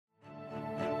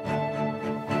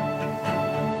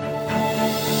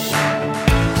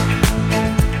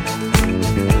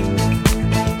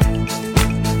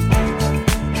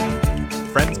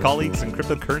colleagues, and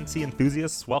cryptocurrency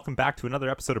enthusiasts. Welcome back to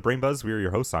another episode of Brain Buzz. We are your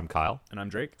hosts. I'm Kyle. And I'm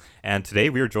Drake. And today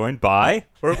we are joined by...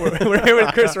 We're here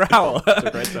with Chris Rowell. That's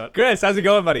a great start. Chris, how's it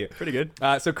going, buddy? Pretty good.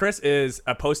 So Chris is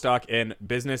a postdoc in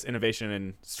business, innovation,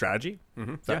 and strategy.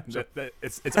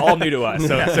 It's all new to us.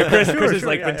 So Chris has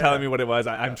been telling me what it was.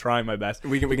 I'm trying my best.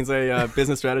 We can say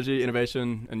business strategy,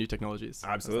 innovation, and new technologies.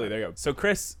 Absolutely. There you go. So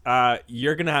Chris,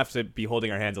 you're going to have to be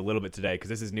holding our hands a little bit today because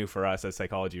this is new for us as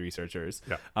psychology researchers.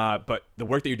 Yeah. But the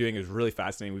work that you're doing is really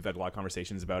fascinating. We've had a lot of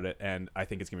conversations about it, and I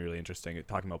think it's going to be really interesting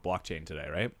talking about blockchain today,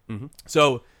 right? Mm-hmm.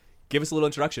 So give us a little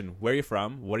introduction. Where are you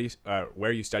from? Where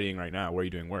are you studying right now? Where are you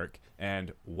doing work?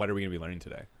 And what are we going to be learning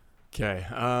today? Okay.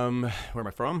 Where am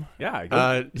I from? Yeah.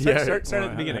 Start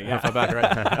at the beginning. How far back,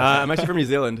 right? I'm actually from New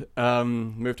Zealand.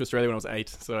 Moved to Australia when I was 8.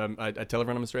 So I tell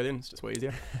everyone I'm Australian. It's just way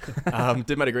easier.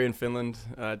 Did my degree in Finland.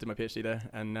 Did my PhD there.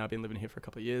 And now I've been living here for a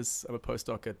couple of years. I'm a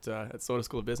postdoc at Sauder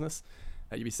School of Business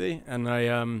at UBC. And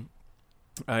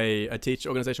I teach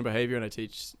organizational behavior and I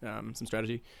teach some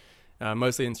strategy,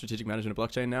 mostly in strategic management of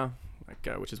blockchain now,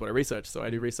 which is what I research. So I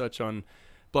do research on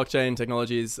blockchain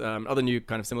technologies, other new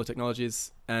kind of similar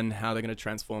technologies, and how they're going to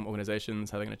transform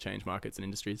organizations, how they're going to change markets and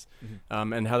industries,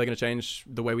 and how they're going to change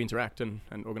the way we interact and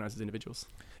organize as individuals.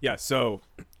 Yeah. So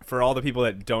for all the people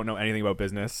that don't know anything about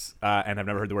business and have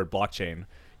never heard the word blockchain,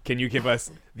 can you give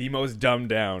us the most dumbed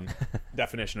down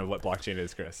definition of what blockchain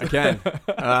is, Chris? I can.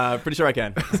 Pretty sure I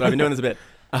can. So I've been doing this a bit.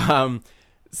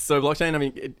 So blockchain, I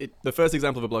mean, the first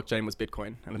example of a blockchain was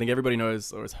Bitcoin. And I think everybody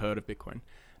knows or has heard of Bitcoin.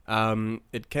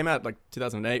 It came out like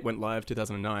 2008, went live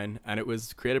 2009, and it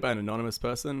was created by an anonymous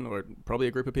person or probably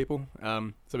a group of people.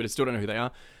 So we still don't know who they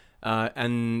are.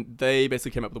 And they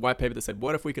basically came up with a white paper that said,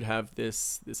 what if we could have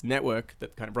this network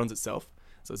that kind of runs itself?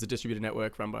 So it's a distributed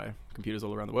network run by computers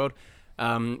all around the world,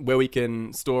 where we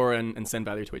can store and send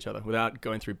value to each other without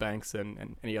going through banks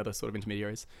and any other sort of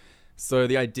intermediaries. So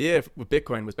the idea with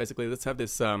Bitcoin was basically, let's have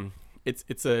this...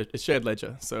 It's a shared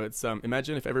ledger. So it's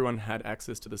imagine if everyone had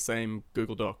access to the same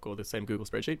Google Doc or the same Google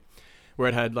spreadsheet, where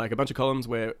it had like a bunch of columns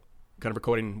where kind of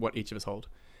recording what each of us hold.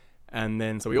 And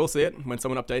then so we all see it. When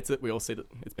someone updates it, we all see that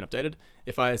it's been updated.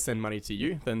 If I send money to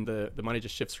you, then the money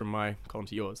just shifts from my column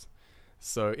to yours.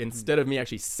 So instead of me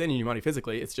actually sending you money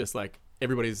physically, it's just like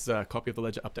everybody's copy of the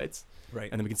ledger updates. Right.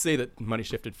 And then we can see that money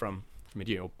shifted from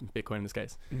you or Bitcoin in this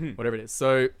case, whatever it is.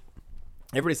 So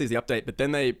everybody sees the update, but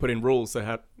then they put in rules for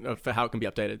how it can be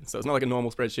updated. So it's not like a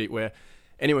normal spreadsheet where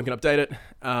anyone can update it.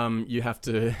 You have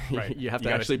to you have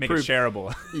to actually make prove it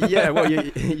shareable. Yeah, well,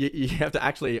 you have to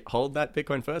actually hold that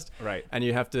Bitcoin first, Right. And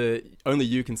you have to only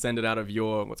you can send it out of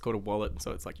your what's called a wallet,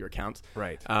 so it's like your account,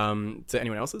 Right. To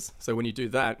anyone else's. So when you do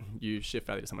that, you shift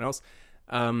value to someone else.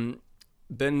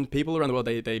 Then people around the world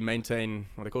they maintain,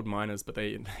 well, they're called miners, but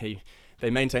they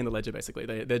maintain the ledger basically.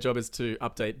 Their job is to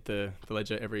update the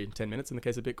ledger every 10 minutes. In the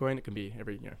case of Bitcoin, it can be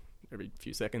every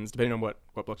few seconds, depending on what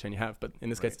blockchain you have. But in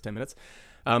this case, it's 10 minutes.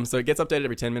 So it gets updated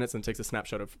every 10 minutes and takes a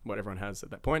snapshot of what everyone has at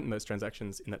that point, and those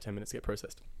transactions in that 10 minutes get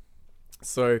processed.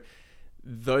 So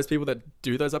those people that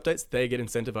do those updates, they get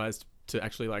incentivized to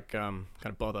actually kind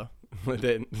of bother.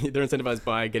 they're incentivized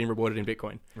by getting rewarded in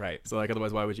Bitcoin. Right. So like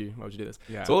otherwise, why would you do this?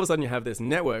 Yeah. So all of a sudden, you have this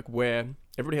network where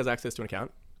everybody has access to an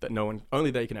account that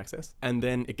only they can access, and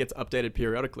then it gets updated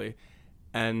periodically.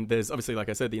 And there's obviously, like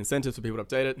I said, the incentives for people to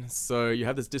update it. So you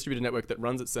have this distributed network that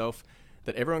runs itself,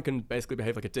 that everyone can basically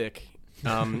behave like a dick,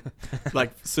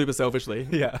 like super selfishly.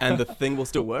 Yeah. And the thing will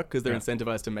still work because they're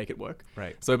incentivized to make it work.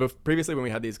 Right. So previously when we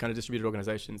had these kind of distributed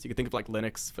organizations, you could think of like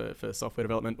Linux for software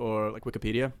development, or like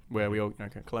Wikipedia, where we all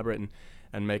kind of collaborate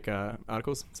and make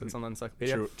articles. So it's online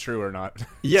encyclopedia. True or not?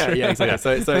 Yeah,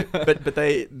 exactly. But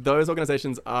those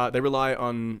organizations they rely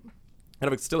on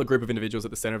kind of still a group of individuals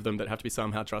at the center of them that have to be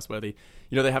somehow trustworthy.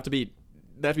 They have to be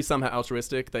somehow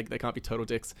altruistic. They can't be total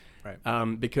dicks,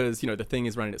 Right. because the thing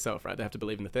is running itself, right? They have to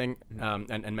believe in the thing,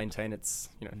 and maintain its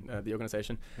the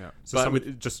organization. Yeah.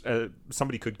 So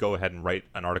somebody could go ahead and write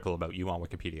an article about you on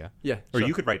Wikipedia. Yeah, Or sure.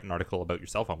 you could write an article about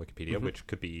yourself on Wikipedia, which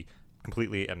could be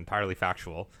completely and entirely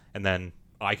factual, and then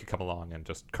I could come along and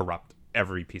just corrupt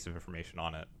every piece of information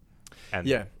on it. And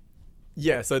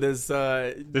Yeah. So there's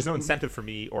no incentive for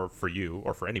me or for you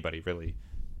or for anybody really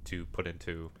to put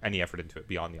into any effort into it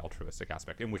beyond the altruistic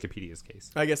aspect in Wikipedia's case.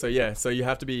 I guess so. Yeah. So you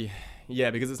have to be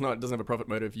because it doesn't have a profit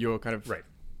motive. You're kind of Right.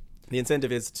 The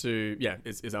incentive is to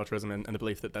is altruism and the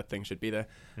belief that thing should be there.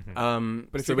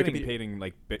 But if you're going to be paying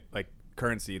like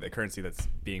currency, the currency that's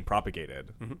being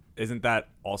propagated, isn't that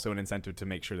also an incentive to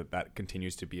make sure that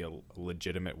continues to be a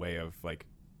legitimate way of like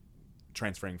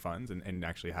transferring funds and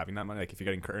actually having that money? Like if you're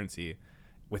getting currency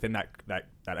within that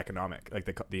economic, like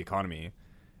the economy,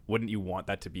 wouldn't you want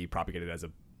that to be propagated as a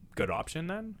good option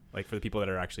then, like for the people that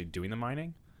are actually doing the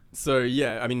mining? So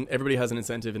yeah, I mean, everybody has an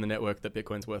incentive in the network that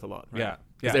Bitcoin's worth a lot. Right? Yeah.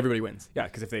 Because everybody wins. Yeah,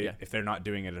 because if they're not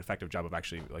doing an effective job of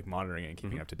actually like monitoring it and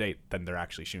keeping up to date, then they're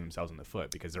actually shooting themselves in the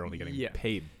foot because they're only getting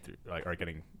paid through, or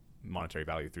getting monetary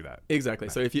value through that. Exactly.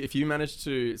 Right. So if you manage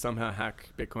to somehow hack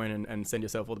Bitcoin and send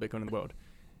yourself all the Bitcoin in the world,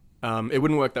 it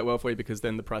wouldn't work that well for you because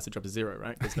then the price would drop to zero,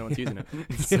 right? Because no one's using it.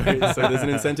 So there's an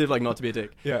incentive like not to be a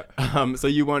dick. Yeah. So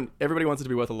everybody wants it to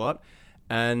be worth a lot.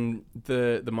 And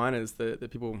the miners, the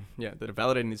people, that are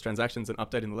validating these transactions and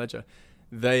updating the ledger,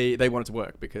 they want it to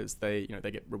work because they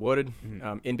get rewarded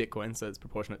in Bitcoin, so it's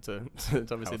proportionate to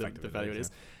obviously the value it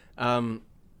is.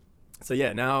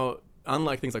 Now,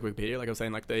 unlike things like Wikipedia, like I was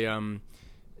saying, like they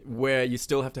where you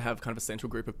still have to have kind of a central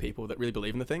group of people that really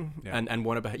believe in the thing and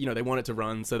want to they want it to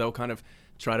run, so they'll kind of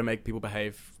try to make people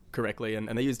behave correctly, and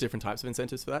they use different types of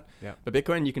incentives for that. But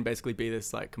Bitcoin, you can basically be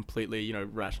this like completely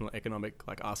rational economic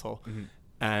like asshole.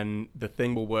 And the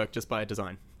thing will work just by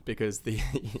design because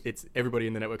it's everybody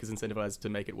in the network is incentivized to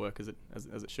make it work as it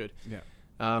should.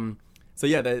 The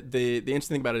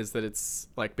interesting thing about it is that it's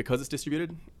like, because it's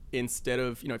distributed, instead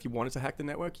of if you wanted to hack the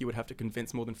network, you would have to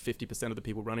convince more than 50% of the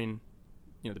people running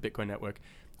the Bitcoin network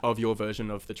of your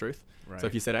version of the truth. Right. So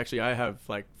if you said, actually, I have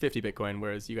like 50 Bitcoin,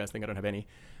 whereas you guys think I don't have any,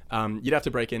 you'd have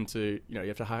to break into, you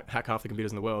have to hack half the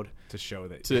computers in the world to show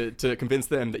that to convince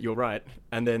them that you're right,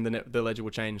 and then the ledger will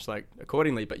change like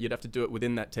accordingly. But you'd have to do it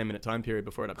within that 10-minute time period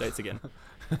before it updates again.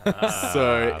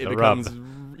 So it becomes so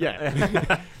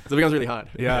it becomes really hard.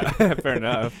 Yeah, fair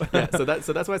enough. So that's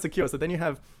why it's secure. So then you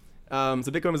have so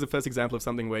Bitcoin was the first example of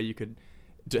something where you could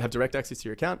have direct access to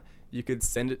your account. You could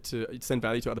send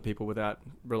value to other people without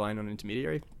relying on an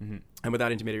intermediary. And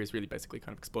without intermediaries really basically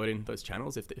kind of exploiting those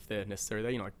channels if they're necessary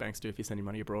there. Like banks do if you're sending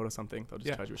money abroad or something. They'll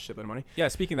just charge you a shitload of money. Yeah,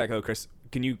 speaking of that though, Chris,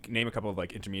 can you name a couple of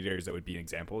like intermediaries that would be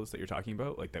examples that you're talking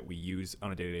about, like that we use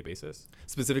on a day-to-day basis?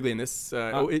 Specifically in this,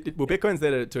 Bitcoin's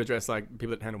there to address like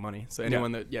people that handle money. So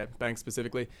anyone banks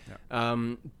specifically.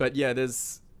 But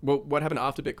there's... Well, what happened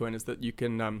after Bitcoin is that you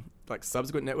can, like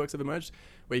subsequent networks have emerged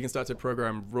where you can start to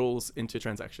program rules into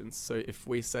transactions. So if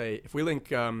we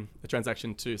link a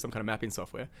transaction to some kind of mapping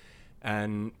software,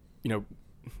 and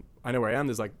I know where I am,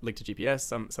 there's like link to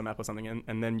GPS, some app or something,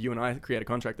 and then you and I create a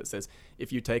contract that says,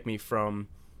 if you take me from,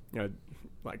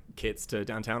 like Kits to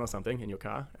downtown or something in your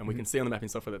car, and we can see on the mapping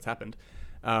software that's happened,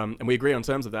 and we agree on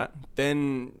terms of that,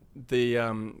 then the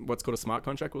what's called a smart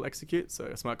contract will execute. So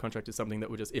a smart contract is something that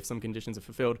will just, if some conditions are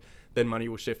fulfilled, then money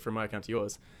will shift from my account to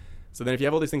yours. So then if you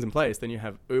have all these things in place, then you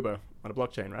have Uber on a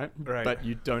blockchain, right? But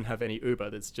you don't have any Uber.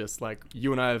 That's just like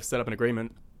you and I have set up an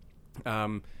agreement.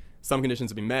 Some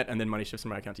conditions have been met, and then money shifts from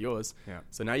my account to yours.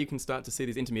 So now you can start to see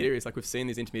these intermediaries. Like we've seen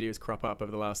these intermediaries crop up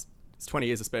over the last 20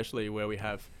 years, especially, where we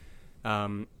have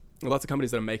lots of companies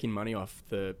that are making money off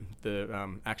the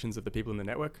actions of the people in the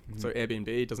network. So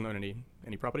Airbnb doesn't own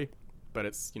any property, but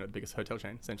it's the biggest hotel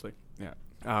chain essentially.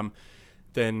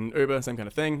 Then Uber, same kind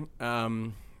of thing.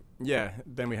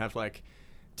 Then we have like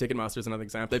Ticketmaster is another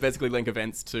example. They basically link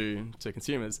events to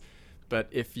consumers. But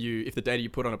if the data you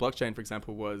put on a blockchain, for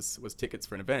example, was tickets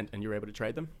for an event and you were able to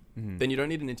trade them, then you don't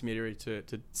need an intermediary to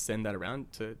send that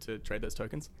around to trade those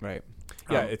tokens. Right.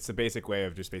 Yeah, it's a basic way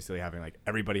of just basically having like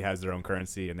everybody has their own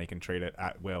currency and they can trade it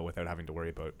at will without having to worry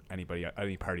about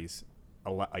any parties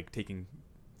like taking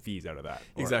fees out of that.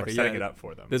 Or setting it up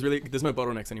for them. There's no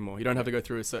bottlenecks anymore. You don't have to go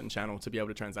through a certain channel to be able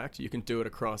to transact. You can do it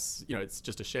across, it's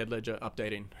just a shared ledger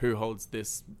updating who holds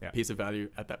this piece of value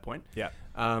at that point.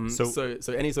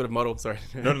 So any sort of model, sorry.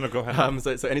 No, go ahead.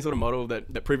 So any sort of model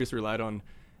that previously relied on,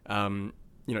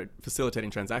 facilitating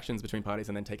transactions between parties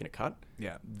and then taking a cut.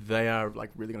 They are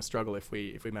like really going to struggle if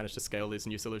we manage to scale these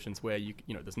new solutions where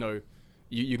there's no,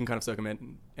 you can kind of circumvent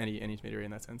any intermediary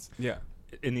in that sense.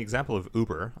 In the example of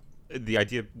Uber, the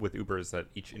idea with Uber is that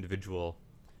each individual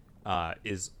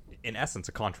is, in essence,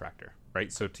 a contractor,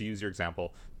 right? So to use your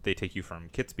example, they take you from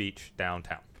Kits Beach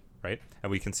downtown, right? And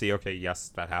we can see, okay,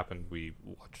 yes, that happened. We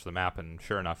watch the map, and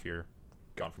sure enough, you're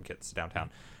gone from Kits to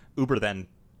downtown. Uber then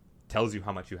tells you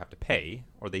how much you have to pay,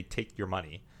 or they take your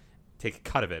money, take a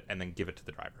cut of it, and then give it to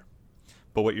the driver.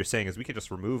 But what you're saying is we could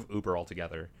just remove Uber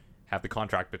altogether, have the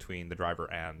contract between the driver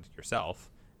and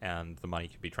yourself, and the money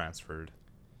could be transferred,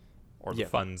 or the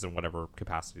funds in whatever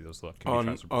capacity those look can be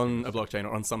transferred on a blockchain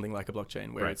or on something like a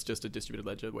blockchain where it's just a distributed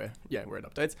ledger where it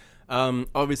updates.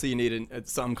 Obviously, you need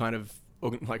some kind of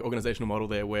organizational model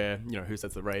there where who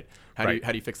sets the rate. How do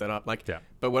you fix that up?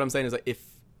 But what I'm saying is that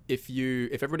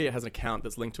if everybody has an account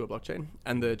that's linked to a blockchain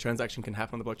and the transaction can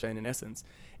happen on the blockchain, in essence,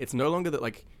 it's no longer that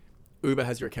like Uber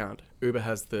has your account, Uber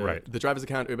has the driver's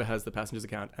account, Uber has the passenger's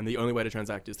account, and the only way to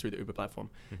transact is through the Uber platform.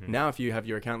 Now, if you have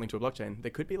your account linked to a blockchain, there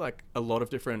could be like a lot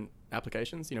of different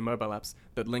applications, mobile apps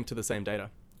that link to the same data,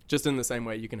 just in the same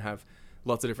way you can have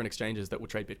lots of different exchanges that will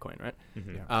trade Bitcoin, right?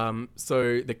 Mm-hmm. Yeah.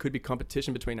 So there could be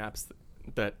competition between apps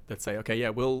that say, okay, yeah,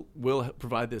 we'll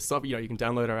provide this software. You can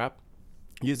download our app,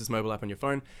 use this mobile app on your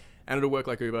phone, and it'll work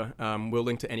like Uber. We'll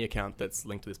link to any account that's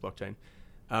linked to this blockchain.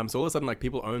 So all of a sudden, like,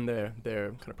 people own their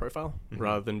kind of profile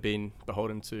rather than being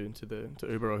beholden to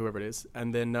Uber or whoever it is,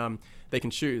 and then they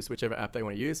can choose whichever app they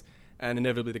want to use. And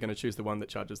inevitably, they're going to choose the one that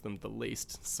charges them the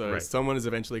least. So someone is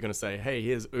eventually going to say, hey,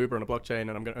 here's Uber on a blockchain,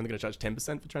 and I'm only going to charge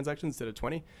 10% for transactions instead of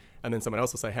 20. And then someone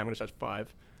else will say, hey, I'm going to charge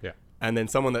 5. Yeah. And then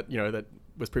someone that, that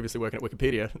was previously working at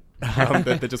Wikipedia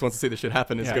that just wants to see this shit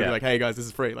happen is going to be like, hey, guys, this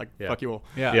is free. Like, fuck you all.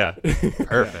 Yeah.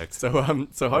 Perfect. So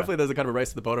hopefully there's a kind of a race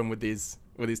to the bottom with these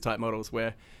type models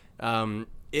where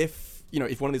if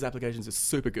one of these applications is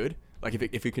super good, like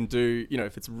if you can do,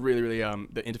 if it's really, really,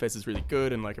 the interface is really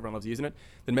good and like everyone loves using it,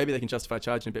 then maybe they can justify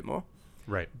charging a bit more.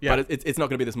 Right. Yeah. But it's not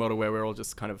going to be this model where we're all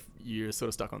just kind of, you're sort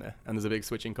of stuck on there. And there's a big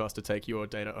switching cost to take your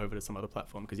data over to some other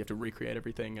platform because you have to recreate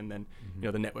everything, and then,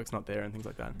 the network's not there and things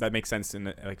like that. That makes sense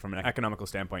from an economical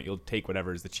standpoint. You'll take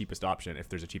whatever is the cheapest option if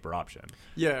there's a cheaper option.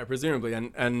 Yeah, presumably.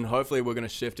 And hopefully we're going to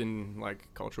shift in like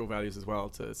cultural values as well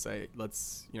to say,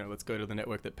 let's go to the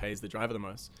network that pays the driver the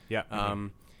most. Yeah.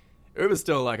 Uber's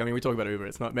still we talk about Uber.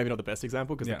 It's maybe not the best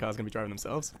example because the car's going to be driving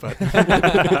themselves, but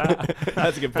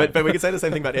that's a good point. But we could say the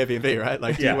same thing about Airbnb, right?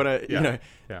 Like, do you want to,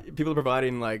 Yeah. people are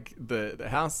providing like the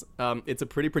house. It's a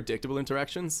pretty predictable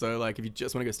interaction. So like, if you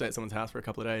just want to go stay at someone's house for a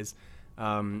couple of days,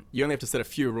 you only have to set a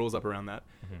few rules up around that,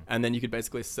 and then you could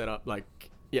basically set up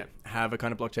have a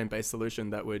kind of blockchain based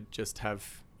solution that would just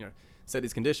have set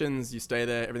these conditions. You stay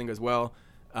there, everything goes well.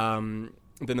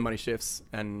 Then the money shifts,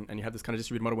 and you have this kind of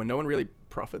distributed model where no one really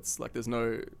profits. Like there's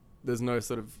no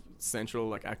sort of central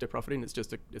like active profiting. It's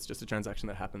just a transaction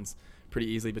that happens pretty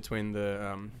easily between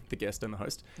the guest and the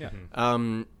host. Yeah.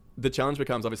 The challenge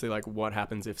becomes obviously like what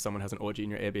happens if someone has an orgy in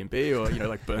your Airbnb or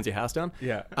like burns your house down.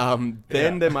 Yeah.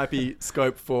 Then there might be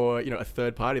scope for a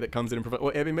third party that comes in and provide,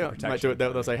 or Airbnb might do it.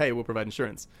 They'll say, hey, we'll provide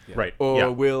insurance. Yeah. Right.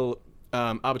 Or we'll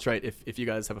arbitrate if you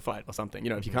guys have a fight or something.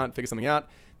 If you can't figure something out,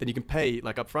 then you can pay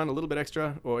like upfront a little bit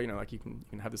extra, or like you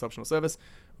can have this optional service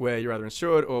where you're either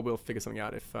insured, or we'll figure something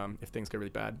out if things go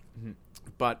really bad.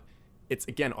 But it's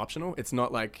again optional. It's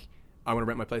not like I want to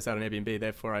rent my place out on Airbnb,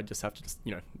 therefore I just have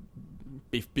to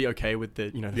be okay with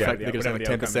the the fact that they're going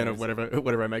to like 10% of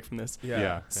whatever I make from this.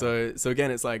 Yeah. So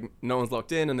again, it's like no one's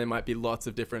locked in, and there might be lots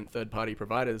of different third-party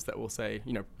providers that will say,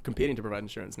 competing to provide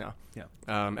insurance now. Yeah.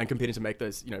 And competing to make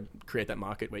those, create that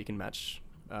market where you can match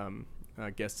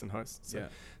guests and hosts.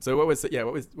 So what we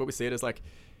see it as like,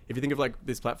 if you think of like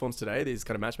these platforms today, these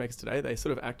kind of matchmakers today, they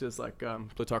sort of act as like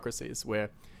plutocracies where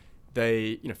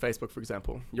they, Facebook, for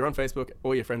example, you're on Facebook,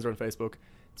 all your friends are on Facebook.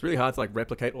 It's really hard to like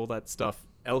replicate all that stuff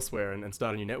elsewhere and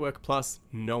start a new network. Plus,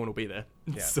 no one will be there.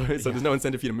 Yeah. So there's no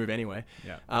incentive for you to move anyway.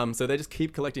 Yeah. So they just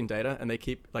keep collecting data, and they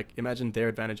keep imagine their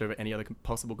advantage over any other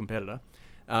possible competitor.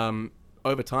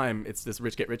 Over time, it's this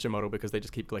rich get richer model because they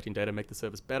just keep collecting data, make the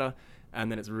service better,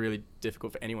 and then it's really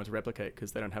difficult for anyone to replicate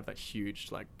because they don't have that huge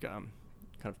kind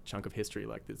of chunk of history,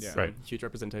 like this huge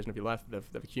representation of your life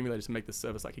they've accumulated to make the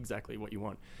service like exactly what you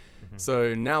want.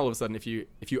 So now all of a sudden, if you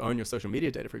own your social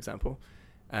media data, for example,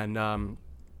 and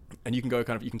you can go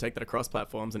you can take that across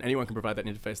platforms, and anyone can provide that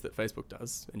interface that Facebook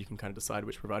does, and you can kind of decide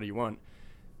which provider you want,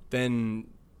 then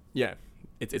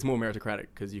it's more meritocratic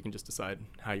because you can just decide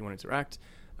how you want to interact.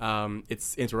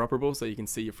 It's interoperable, so you can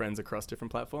see your friends across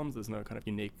different platforms. There's no kind of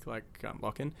unique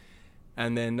lock-in.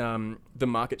 And then the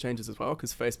market changes as well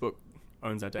because Facebook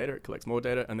owns our data, it collects more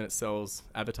data, and then it sells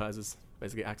advertisers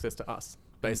basically access to us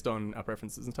based on our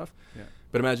preferences and stuff. Yeah.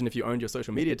 But imagine if you owned your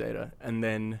social media data, and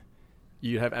then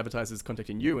you have advertisers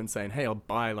contacting you and saying, hey, I'll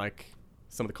buy like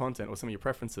some of the content or some of your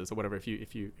preferences or whatever if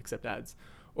you accept ads,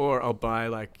 or I'll buy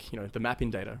the mapping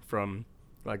data from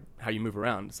like how you move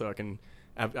around, so I can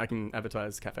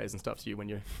advertise cafes and stuff to you when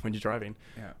you're driving.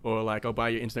 Yeah. Or like I'll buy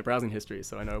your internet browsing history,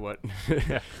 so I know what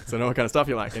so I know what kind of stuff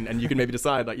you like, and you can maybe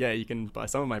decide like, you can buy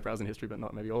some of my browsing history but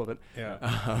not maybe all of it.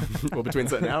 Or between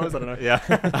certain hours, I don't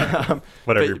know.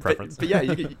 Whatever your preference. But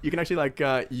you can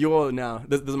actually you're now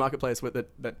there's a marketplace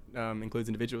that includes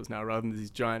individuals now rather than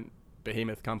these giant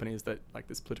behemoth companies that like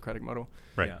this plutocratic model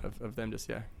of them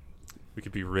just we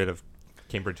could be rid of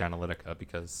Cambridge Analytica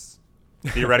because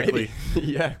theoretically,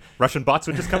 yeah, Russian bots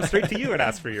would just come straight to you and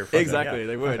ask for your phone. Exactly,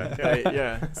 they would.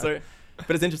 So,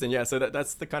 but it's interesting. So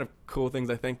that's the kind of cool things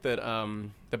I think that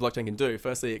that blockchain can do.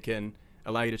 Firstly, it can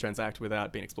allow you to transact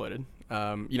without being exploited.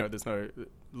 There's no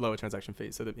lower transaction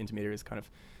fees, so the intermediaries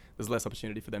there's less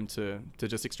opportunity for them to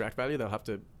just extract value. They'll have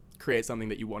to create something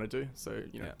that you want to do, so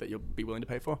that you'll be willing to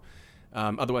pay for.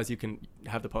 Otherwise, you can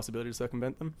have the possibility to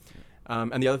circumvent them.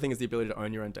 And the other thing is the ability to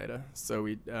own your own data. So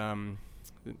we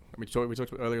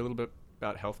talked earlier a little bit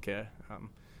about healthcare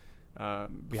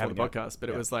before the podcast, but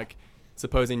it was like,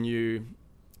 supposing you,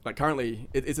 like currently,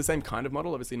 it's the same kind of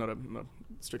model, obviously not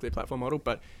strictly a platform model,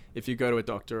 but if you go to a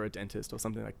doctor or a dentist or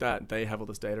something like that, they have all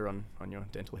this data on your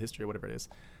dental history or whatever it is.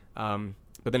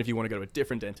 But then if you want to go to a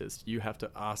different dentist, you have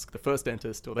to ask the first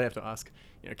dentist, or they have to ask,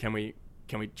 can we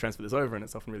transfer this over? And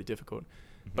it's often really difficult.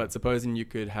 Mm-hmm. But supposing you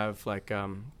could have like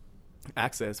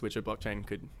access, which a blockchain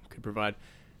could provide,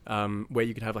 where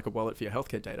you could have like a wallet for your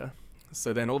healthcare data.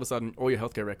 So then all of a sudden, all your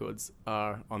healthcare records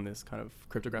are on this kind of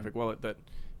cryptographic wallet that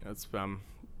it's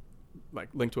like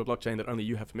linked to a blockchain that only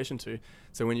you have permission to.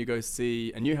 So when you go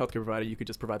see a new healthcare provider, you could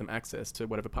just provide them access to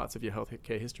whatever parts of your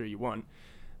healthcare history you want,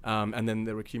 and then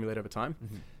they'll accumulate over time.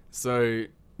 Mm-hmm. So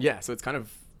so it's kind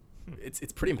of it's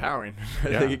pretty empowering.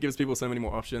 I think it gives people so many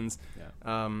more options.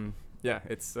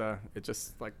 It's it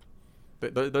just like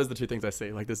those are the two things I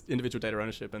see, like this individual data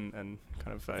ownership and kind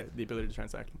of the ability to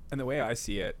transact. And the way I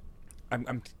see it,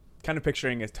 I'm kind of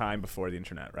picturing a time before the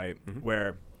internet, right? Mm-hmm.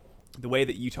 Where the way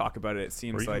that you talk about it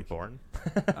seems Were you like born?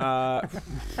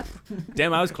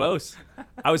 Damn, I was close.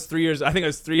 I was 3 years. I think I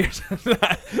was 3 years.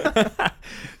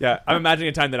 Yeah, I'm imagining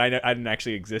a time that I didn't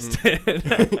actually exist.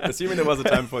 Assuming there was a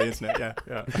time before the internet.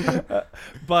 Yeah.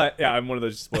 But yeah, I'm one of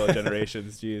those spoiled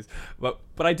generations. Jeez. But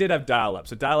I did have dial-up.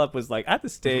 So dial-up was like at the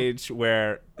stage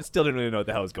where I still didn't really know what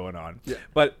the hell was going on. Yeah.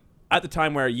 But at the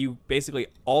time where you basically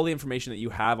all the information that you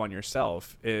have on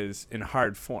yourself is in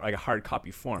hard form, like a hard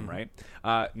copy form, right?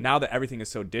 Now that everything is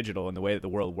so digital and the way that the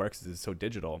world works is so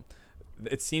digital,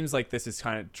 it seems like this is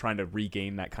kind of trying to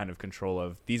regain that kind of control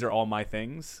of these are all my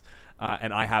things,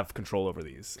 and I have control over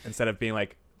these, instead of being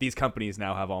like these companies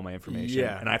now have all my information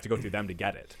and I have to go through them to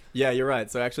get it. Yeah, you're right.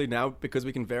 So actually now, because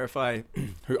we can verify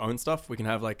who owns stuff, we can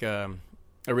have like a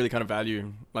really kind of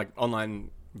value, like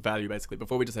online value basically.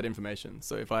 Before we just had information.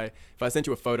 So if I sent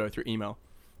you a photo through email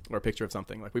or a picture of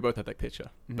something, like we both had that picture,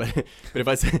 but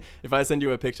if I send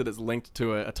you a picture that's linked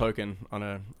to a token on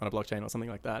a blockchain or something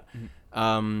like that,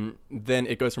 then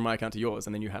it goes from my account to yours,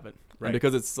 and then you have it. Right. And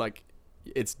because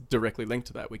it's directly linked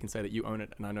to that, we can say that you own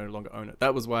it and I no longer own it.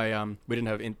 That was why we didn't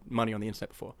have money on the internet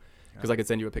before. Because I could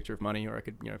send you a picture of money, or I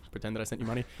could, pretend that I sent you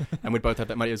money, and we'd both have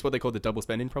that money. It's what they call the double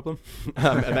spending problem,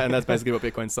 and that's basically what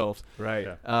Bitcoin solved. Right.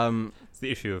 Yeah. It's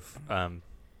the issue of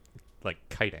like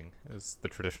kiting is the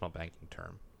traditional banking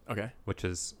term. Okay. Which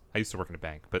is, I used to work in a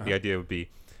bank, but the idea would be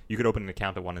you could open an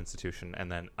account at one institution and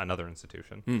then another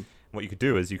institution. And what you could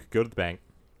do is you could go to the bank,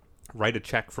 write a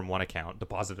check from one account,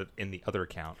 deposit it in the other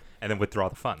account, and then withdraw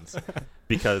the funds,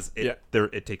 because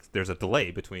there's a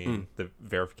delay between the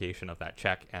verification of that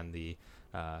check and the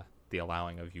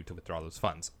allowing of you to withdraw those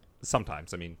funds.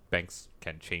 Sometimes, I mean, banks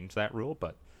can change that rule,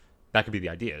 but that could be the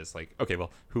idea. Is like, okay,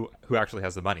 well, who actually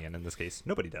has the money? And in this case,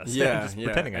 nobody does. Yeah, just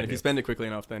pretending. And if you spend it quickly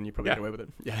enough, then you probably get away with it.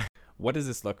 Yeah. What does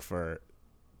this look for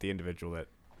the individual that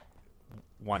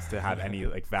wants to have any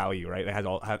like value, right? It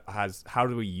has how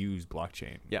do we use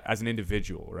blockchain as an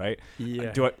individual, right?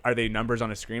 Yeah. Are they numbers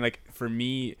on a screen? Like for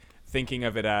me, thinking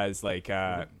of it as like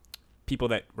people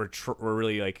that were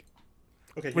really like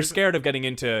we're scared of getting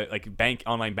into like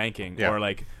online banking or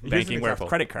like banking with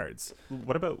credit cards.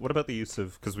 What about the use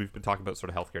of, because we've been talking about sort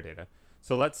of healthcare data.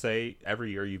 So let's say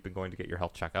every year you've been going to get your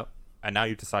health checkup, and now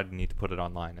you've decided you need to put it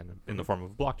online in the form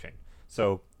of a blockchain.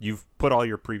 So you've put all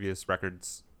your previous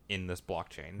records in this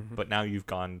blockchain, but now you've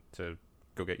gone to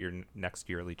go get your next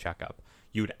yearly checkup.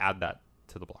 You would add that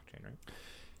to the blockchain, right?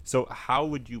 So how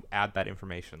would you add that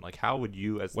information? Like, how would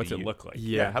you what's it look like?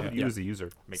 How would you as a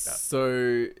user make that?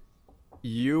 So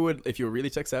you would, if you were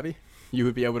really tech savvy, you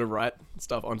would be able to write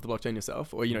stuff onto the blockchain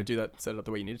yourself, or do that, set it up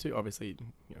the way you needed to. Obviously,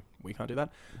 we can't do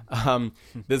that.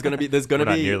 There's gonna be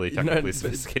not nearly technically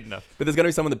sophisticated enough. But there's gonna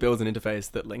be someone that builds an interface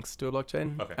that links to a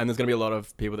blockchain, and there's gonna be a lot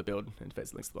of people that build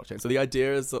interfaces that links to the blockchain. So the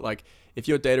idea is that, like, if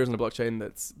your data is on a blockchain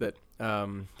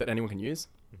that anyone can use,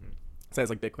 say it's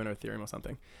like Bitcoin or Ethereum or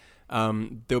something,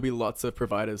 there'll be lots of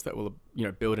providers that will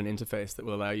build an interface that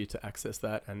will allow you to access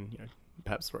that and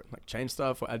perhaps like change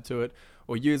stuff or add to it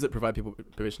or use it, provide people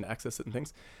permission to access it and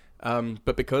things.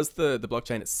 But because the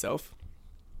blockchain itself,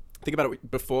 think about it,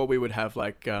 before we would have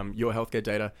like your healthcare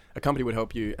data, a company would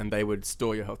help you and they would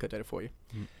store your healthcare data for you.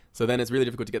 So then it's really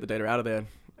difficult to get the data out of there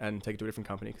and take it to a different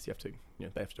company because you have to,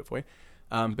 they have to do it for you.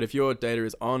 But if your data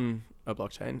is on a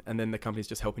blockchain and then the company's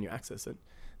just helping you access it,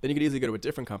 then you could easily go to a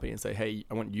different company and say, hey,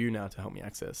 I want you now to help me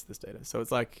access this data. So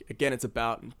it's like, again, it's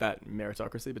about that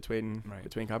meritocracy between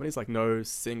companies. Like no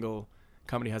single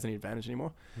company has any advantage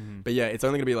anymore. But yeah, it's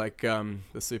only going to be like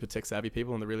the super tech savvy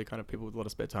people and the really kind of people with a lot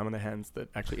of spare time on their hands that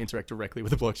actually interact directly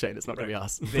with the blockchain. It's not going to be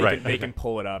us. They can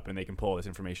pull it up and they can pull this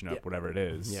information up, whatever it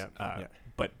is. Yeah.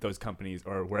 But those companies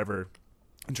or wherever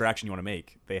interaction you want to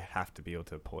make, they have to be able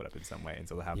to pull it up in some way. And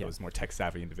so they'll have those more tech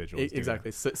savvy individuals.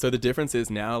 Exactly. So the difference is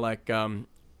now, like,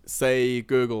 say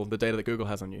Google, the data that Google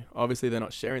has on you, obviously they're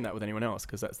not sharing that with anyone else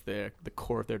because that's the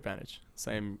core of their advantage.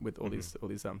 Same with all these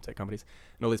tech companies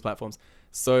and all these platforms.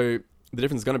 So the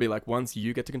difference is going to be like once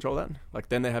you get to control that, like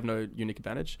then they have no unique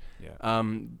advantage.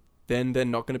 Then they're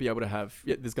not going to be able to have.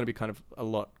 There's going to be kind of a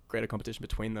lot greater competition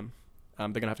between them. They're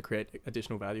going to have to create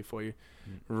additional value for you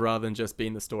rather than just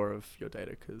being the store of your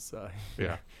data. Because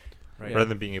rather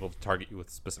than being able to target you with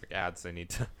specific ads, they need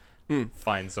to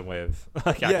find some way of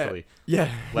actually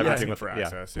leveraging with for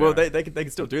access. Well, they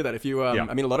can still do that if you.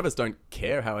 I mean, a lot of us don't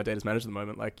care how our data is managed at the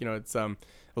moment. Like, it's a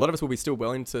lot of us will be still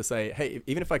willing to say, hey,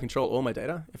 even if I control all my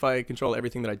data, if I control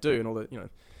everything that I do and all the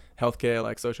healthcare,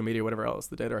 like social media, whatever else,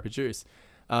 the data I produce.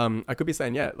 I could be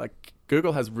saying, like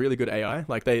Google has really good AI.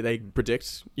 Like they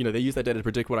predict, they use that data to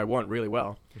predict what I want really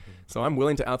well. So I'm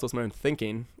willing to outsource my own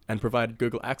thinking and provide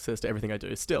Google access to everything I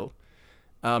do still.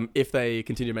 If they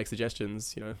continue to make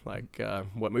suggestions, like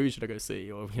what movie should I go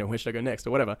see or, where should I go next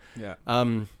or whatever.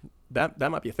 That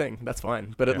might be a thing. That's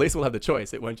fine. But at least we'll have the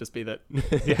choice. It won't just be that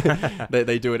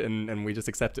they do it and we just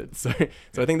accept it. So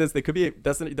I think there could be,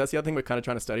 that's the other thing we're kind of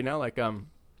trying to study now. Like,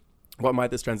 what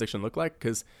might this transition look like?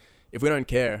 Because if we don't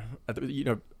care,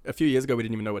 a few years ago, we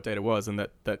didn't even know what data was and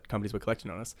that companies were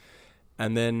collecting on us.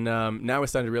 And then now we're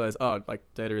starting to realize, like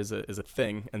data is a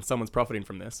thing and someone's profiting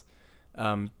from this.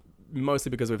 Mostly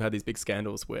because we've had these big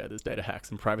scandals where there's data hacks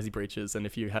and privacy breaches. And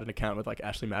if you had an account with like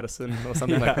Ashley Madison or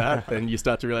something like that, then you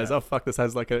start to realize, oh, fuck, this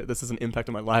has this is an impact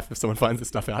on my life if someone finds this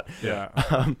stuff out.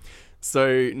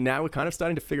 So now we're kind of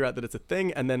starting to figure out that it's a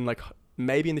thing. And then like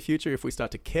maybe in the future, if we start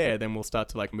to care, then we'll start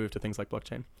to like move to things like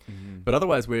blockchain. But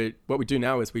otherwise, what we do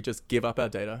now is we just give up our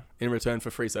data in return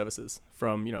for free services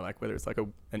from, like whether it's like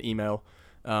an email,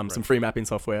 some free mapping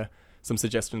software, some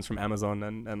suggestions from Amazon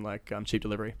and like cheap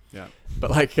delivery.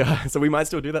 But like, so we might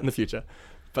still do that in the future,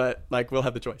 but like we'll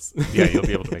have the choice. You'll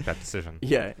be able to make that decision.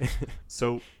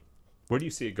 So where do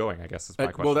you see it going, I guess is my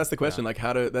question. Well, that's the question. Like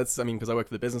because I work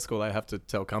for the business school, I have to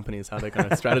tell companies how they're going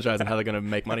to strategize and how they're going to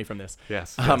make money from this.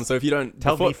 Yes. So if you don't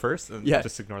tell me first and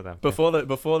just ignore them. Before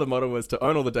the model was to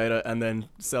own all the data and then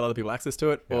sell other people access to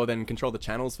it, or then control the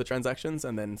channels for transactions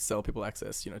and then sell people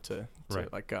access, to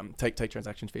like take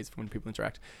transaction fees when people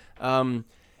interact. It'll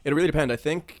really depend. I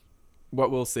think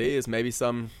what we'll see is maybe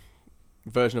some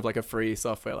version of like a free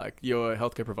software, like your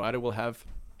healthcare provider will have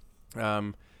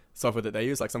software that they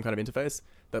use, like some kind of interface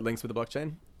that links with the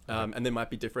blockchain. And there might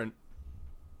be different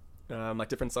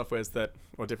different softwares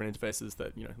or different interfaces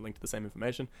that link to the same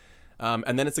information.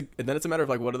 And then it's a matter of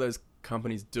like, what do those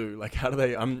companies do? Like, how do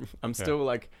they? I'm still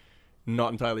like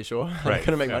not entirely sure how they're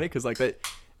gonna make money, because like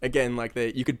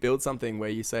you could build something where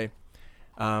you say,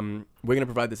 we're going to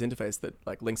provide this interface that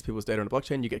like links people's data on a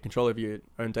blockchain. You get control over your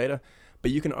own data, but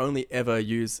you can only ever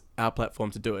use our platform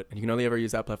to do it, and you can only ever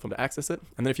use our platform to access it.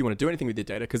 And then if you want to do anything with your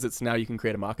data, because it's now you can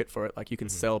create a market for it. Like you can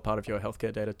sell part of your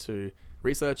healthcare data to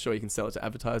research, or you can sell it to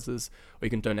advertisers, or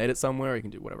you can donate it somewhere, or you can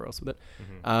do whatever else with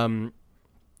it.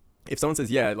 If someone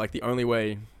says, like the only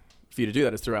way for you to do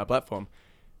that is through our platform,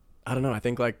 I don't know. I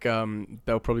think like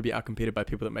they'll probably be outcompeted by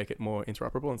people that make it more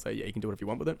interoperable and say, you can do whatever you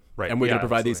want with it. Right. And we're going to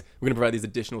provide these. We're going to provide these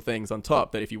additional things on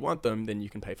top that if you want them, then you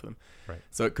can pay for them. Right.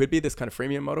 So it could be this kind of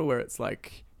freemium model where it's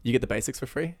like you get the basics for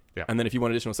free. Yeah. And then if you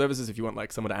want additional services, if you want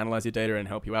like someone to analyze your data and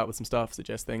help you out with some stuff,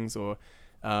 suggest things, or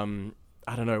I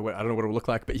don't know what it'll look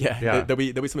like, but there'll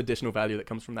be some additional value that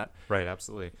comes from that. Right.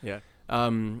 Absolutely. Yeah.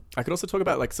 I could also talk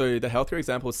about like, so the healthcare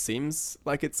example seems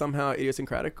like it's somehow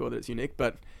idiosyncratic or that it's unique,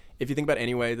 but if you think about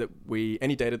any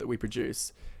data that we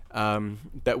produce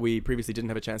that we previously didn't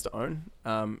have a chance to own,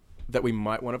 that we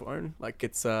might want to own, like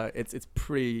it's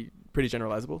pretty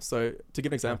generalizable. So to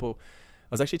give an example,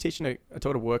 I was actually I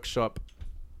taught a workshop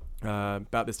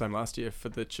about this time last year for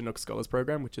the Chinook Scholars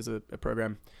Program, which is a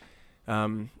program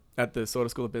at the Sauder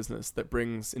School of Business that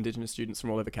brings Indigenous students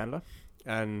from all over Canada,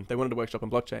 and they wanted a workshop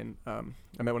on blockchain. I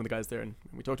met one of the guys there and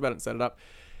we talked about it and set it up.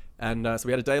 And so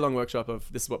we had a day-long workshop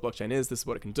of this is what blockchain is, this is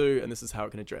what it can do, and this is how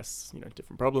it can address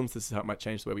different problems. This is how it might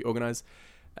change the way we organize.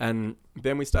 And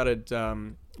then we started,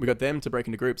 we got them to break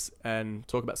into groups and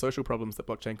talk about social problems that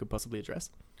blockchain could possibly address.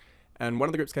 And one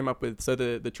of the groups came up with, so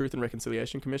the Truth and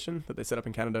Reconciliation Commission that they set up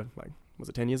in Canada, like, was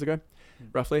it 10 years ago,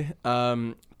 roughly,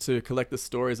 to collect the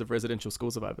stories of residential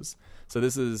school survivors. So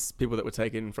this is people that were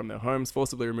taken from their homes,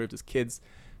 forcibly removed as kids,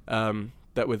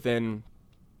 that were then,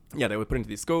 they were put into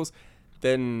these schools.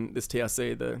 then this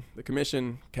TRC, the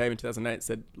commission, came in 2008,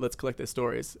 said, let's collect their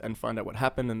stories and find out what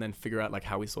happened, and then figure out like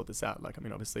how we sort this out. Like, I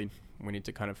mean, obviously we need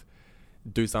to kind of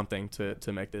do something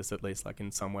to make this at least like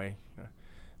in some way,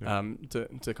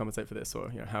 to compensate for this,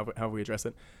 or how we address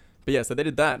it. But yeah, so they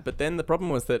did that. But then the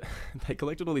problem was that they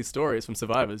collected all these stories from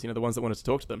survivors, the ones that wanted to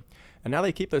talk to them, and now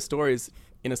they keep those stories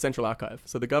in a central archive.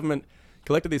 So the government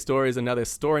collected these stories, and now they're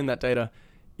storing that data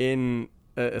in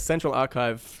a central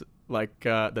archive, like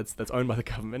that's owned by the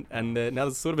government. And now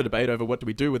there's sort of a debate over what do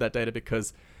we do with that data,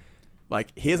 because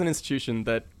like here's an institution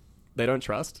that they don't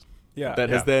trust. Yeah, that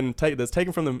has then that's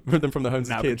taken from them from the homes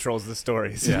now of kids. Controls the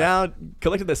stories. Yeah. Now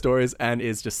collected their stories and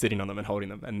is just sitting on them and holding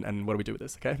them. And what do we do with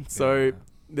this? Okay, so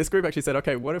this group actually said,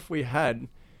 okay, what if we had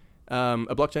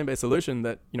a blockchain-based solution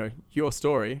that your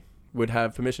story would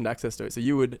have permissioned access to it. So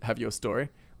you would have your story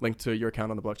linked to your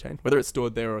account on the blockchain, whether it's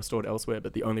stored there or stored elsewhere,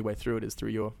 but the only way through it is through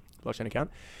your blockchain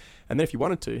account. And then if you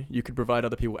wanted to, you could provide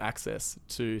other people access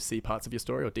to see parts of your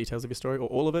story or details of your story, or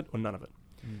all of it or none of it.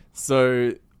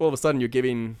 So all of a sudden you're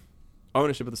giving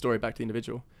ownership of the story back to the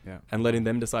individual and letting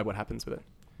them decide what happens with it.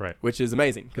 Right. Which is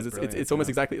amazing, because it's almost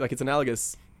exactly like it's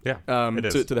analogous it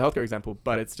to the healthcare example,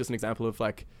 but it's just an example of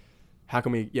like, how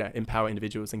can we empower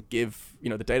individuals and give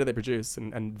the data they produce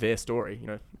and their story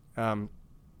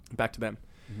back to them,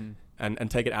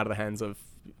 and take it out of the hands of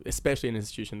especially an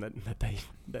institution that they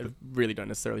really don't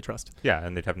necessarily trust. Yeah,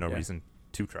 and they'd have no reason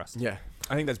to trust. Yeah,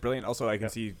 I think that's brilliant. Also, I can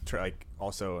see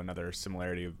also another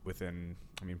similarity within,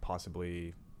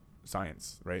 possibly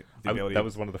science, right? That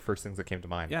was one of the first things that came to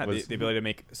mind. Yeah, the ability to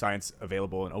make science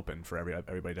available and open for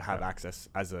everybody to have access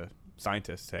as a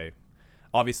scientist. Hey,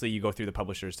 obviously you go through the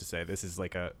publishers to say this is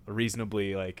like a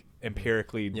reasonably like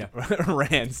empirically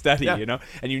ran study,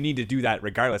 and you need to do that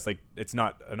regardless. Like, it's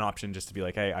not an option just to be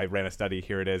like, hey, I ran a study,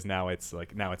 here it is. Now it's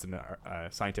a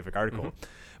scientific article,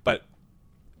 but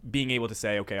being able to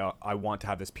say, okay, I want to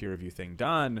have this peer review thing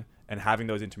done, and having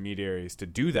those intermediaries to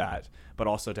do that, but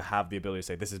also to have the ability to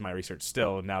say, this is my research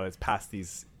still, now it's past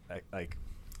these like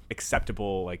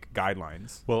acceptable like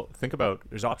guidelines. Well, think about,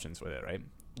 there's options with it, right?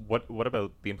 What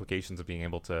about the implications of being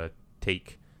able to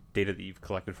take data that you've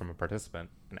collected from a participant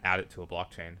and add it to a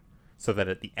blockchain, so that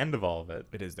at the end of all of it,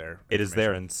 it is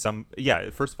there in some,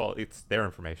 first of all, it's their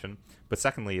information, but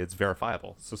secondly, it's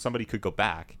verifiable. So somebody could go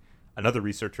back, another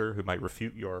researcher who might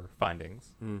refute your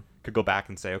findings could go back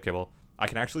and say, okay, well, I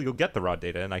can actually go get the raw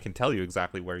data and I can tell you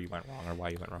exactly where you went wrong or why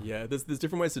you went wrong. Yeah, there's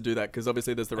different ways to do that, because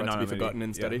obviously there's the right to be forgotten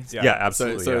in studies. Yeah,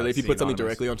 absolutely. So if you put something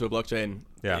directly onto a blockchain,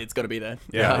 it's going to be there.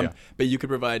 But you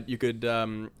could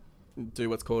do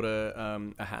what's called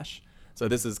a hash. So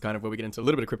this is kind of where we get into a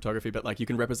little bit of cryptography, but like you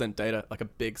can represent data, like a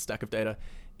big stack of data,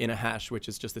 in a hash, which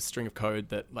is just this string of code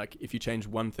that, like, if you change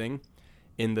one thing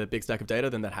in the big stack of data,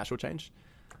 then that hash will change.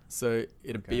 So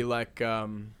it'd be like, I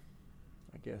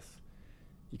guess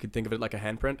you could think of it like a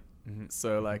handprint.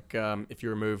 So like if you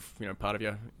remove part of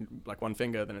your like one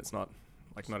finger, then it's not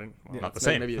like not the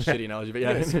same. Maybe a shitty analogy, but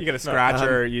you get a scratch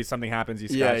or something happens, you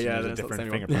scratch. Yeah, and there's a that's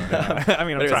different fingerprint. I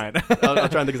mean, I'm trying. I'll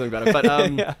try and think of something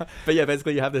better. But yeah,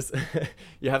 basically you have this,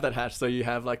 you have that hash. So you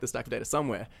have like the stack of data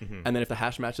somewhere, and then if the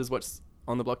hash matches what's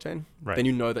on the blockchain, then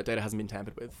you know that data hasn't been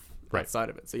tampered with outside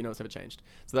of it. So you know it's never changed.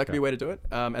 So that could be a way to do it.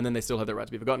 And then they still have the right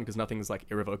to be forgotten, because nothing's like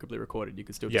irrevocably recorded. You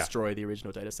could still destroy the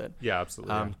original data set. Yeah,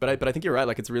 absolutely. But I think you're right.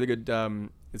 Like, it's a really good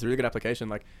application.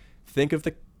 Like, think of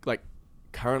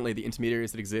currently the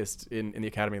intermediaries that exist in the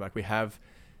academy. Like, we have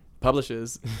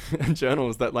publishers and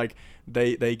journals that like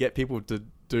they get people to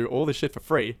do all this shit for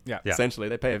free. Essentially,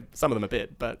 they pay some of them a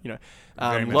bit, but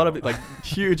a lot of it, like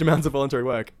huge amounts of voluntary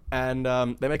work, and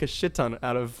they make a shit ton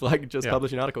out of like just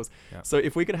publishing articles. So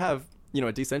if we could have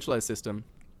a decentralized system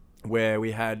where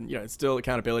we had still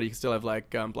accountability, you still have like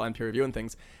blind peer review and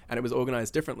things, and it was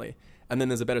organized differently, and then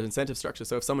there's a better incentive structure.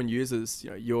 So if someone uses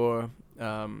your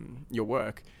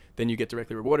work, then you get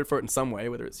directly rewarded for it in some way,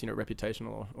 whether it's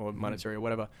reputational or monetary or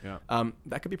whatever.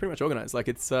 That could be pretty much organized. Like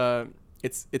it's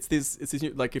this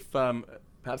new, like if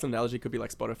perhaps an analogy could be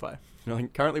like Spotify.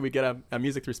 Currently we get our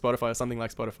music through Spotify or something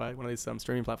like Spotify, one of these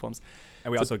streaming platforms,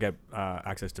 and we also get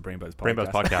access to Brainbuzz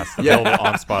podcast available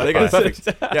on Spotify. Perfect.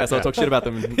 So I'll talk shit about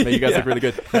them and make you guys look really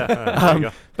good.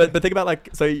 But think about like,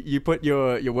 so you put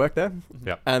your work there,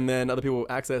 and then other people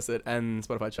access it, and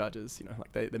Spotify charges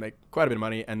like they make quite a bit of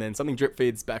money, and then something drip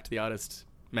feeds back to the artist.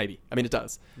 Maybe. I mean, it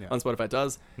does. On Spotify, it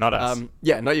does. Not us.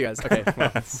 Not you guys. Okay.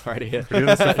 Well, sorry to hear. We're doing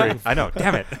this for free. I know.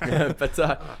 Damn it. But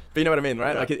you know what I mean,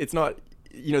 right? Like, it's not,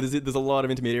 there's a lot of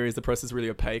intermediaries. The process is really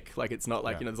opaque. Like, it's not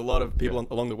like, there's a lot of people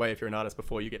along the way if you're an artist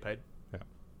before you get paid.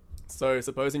 So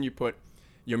supposing you put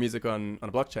your music on a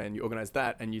blockchain, you organize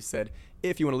that, and you said,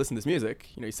 if you want to listen to this music,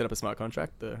 you set up a smart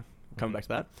contract, coming back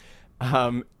to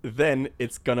then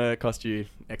it's gonna cost you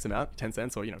X amount, 10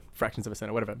 cents, or fractions of a cent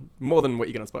or whatever, more than what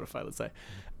you get on Spotify, let's say.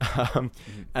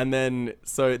 And then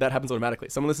so that happens automatically.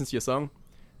 Someone listens to your song,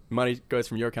 money goes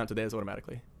from your account to theirs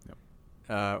automatically,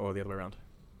 or the other way around,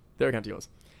 their account to yours.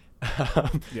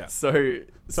 Yeah. So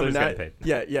now, paid.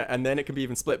 yeah, and then it can be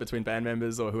even split between band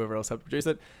members or whoever else helped produce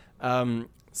it.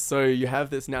 So you have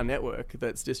this now network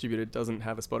that's distributed, doesn't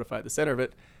have a Spotify at the center of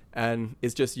it, and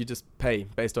it's just you just pay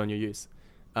based on your use.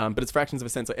 But it's fractions of a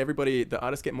cent. So everybody, the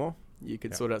artists get more. You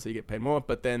could sort it out so you get paid more,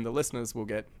 but then the listeners will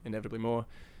get inevitably more,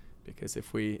 because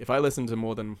if I listened to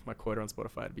more than my quota on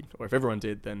Spotify, or if everyone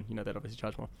did, then they'd obviously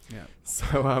charge more. Yeah.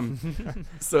 So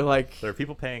so like there are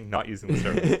people paying not using the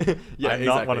service. yeah, I'm exactly.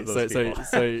 not one of those people.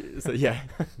 So yeah.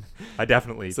 I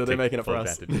definitely. So they're take making up full for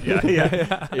us. advantage.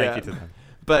 Yeah. Thank you to them.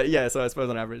 But yeah, so I suppose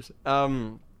on average.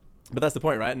 But that's the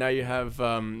point, right? Now you have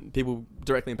people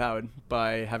directly empowered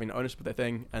by having ownership of their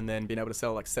thing, and then being able to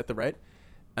sell, like set the rate,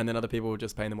 and then other people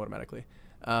just paying them automatically.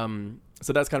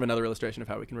 So that's kind of another illustration of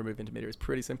how we can remove intermediaries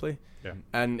pretty simply. Yeah.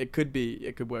 And it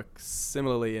could work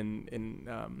similarly in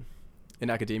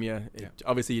academia. Yeah.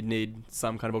 Obviously, you'd need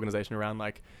some kind of organization around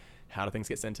like how do things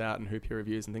get sent out and who peer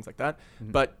reviews and things like that.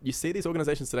 Mm-hmm. But you see these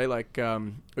organizations today, like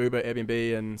Uber,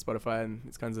 Airbnb, and Spotify, and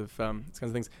these kinds of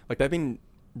things. Like they've been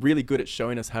really good at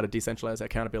showing us how to decentralize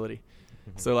accountability.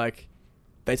 Mm-hmm. So like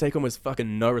they take almost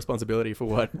fucking no responsibility for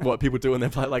what people do in their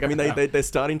play. Like I mean they're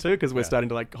starting to, because we're starting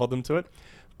to like hold them to it.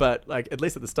 But like at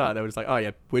least at the start they were just like, oh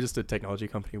yeah, we're just a technology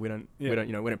company. We don't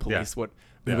police what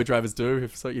Uber drivers do.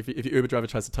 If your Uber driver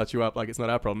tries to touch you up, like it's not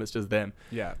our problem. It's just them.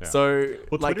 Yeah. So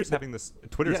Twitter's having this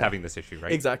issue,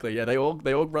 right? Exactly. Yeah. They all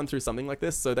run through something like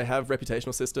this. So they have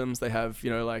reputational systems. They have if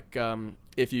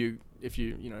you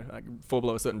like fall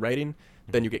below a certain rating,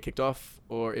 then you get kicked off,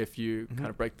 or if you kind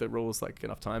of break the rules like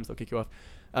enough times, they'll kick you off.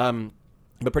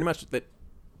 But pretty much that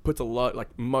puts a lot, like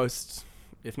most,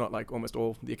 if not like almost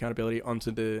all, the accountability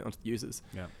onto the users.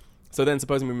 Yeah. So then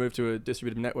supposing we move to a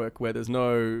distributed network where there's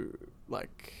no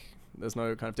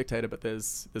kind of dictator, but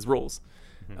there's rules.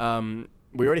 Mm-hmm.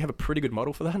 We already have a pretty good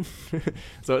model for that.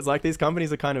 So it's like these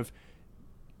companies are kind of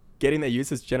getting their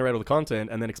users to generate all the content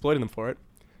and then exploiting them for it.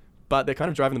 But they're kind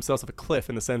of driving themselves off a cliff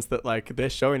in the sense that like they're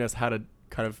showing us how to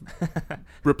kind of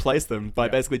replace them by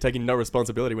basically taking no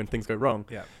responsibility when things go wrong.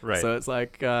 Yeah. Right. So it's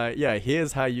like,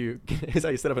 here's how you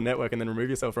set up a network and then remove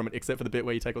yourself from it, except for the bit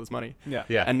where you take all this money. Yeah.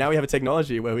 Yeah. And now we have a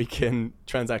technology where we can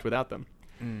transact without them.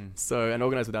 So and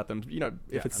organize without them.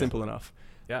 If it's simple enough.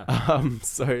 Yeah.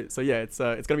 So yeah, it's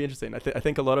going to be interesting. I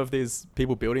think a lot of these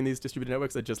people building these distributed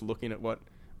networks are just looking at what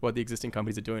the existing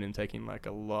companies are doing and taking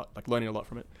learning a lot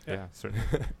from it. Yeah, certainly.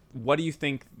 What do you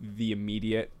think the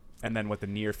immediate and then what the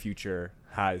near future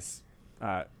has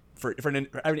for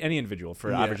any individual, for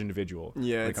an average individual when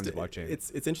it comes to blockchain?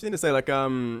 It's interesting to say, like,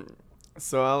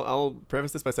 so I'll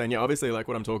preface this by saying, obviously, like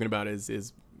what I'm talking about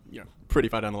is pretty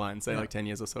far down the line, say like 10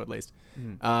 years or so at least.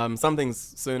 Some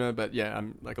things sooner, but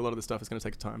like a lot of this stuff is going to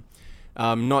take time.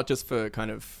 Not just for kind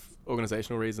of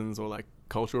organizational reasons or like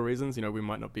cultural reasons. We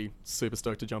might not be super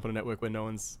stoked to jump on a network where no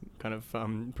one's kind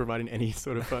of providing any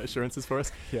sort of assurances for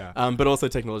us. Yeah. But also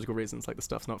technological reasons, like the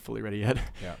stuff's not fully ready yet.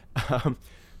 Yeah.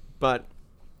 But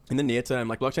in the near term,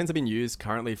 like blockchains have been used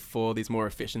currently for these more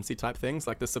efficiency type things,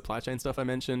 like the supply chain stuff I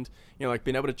mentioned, like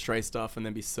being able to trace stuff and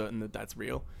then be certain that that's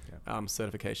real. Yeah.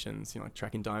 Certifications, like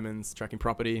tracking diamonds, tracking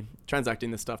property,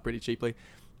 transacting this stuff pretty cheaply.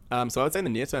 So I would say in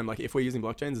the near term, like if we're using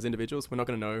blockchains as individuals, we're not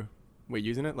going to know we're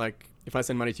using it. Like if I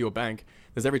send money to your bank,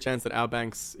 there's every chance that our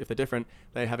banks, if they're different,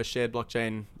 they have a shared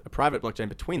blockchain, a private blockchain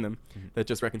between them that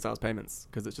just reconciles payments,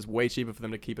 because it's just way cheaper for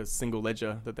them to keep a single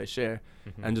ledger that they share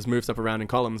and just move stuff around in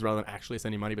columns rather than actually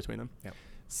sending money between them. Yep.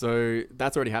 So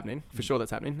that's already happening. For sure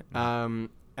that's happening.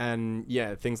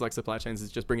 And things like supply chains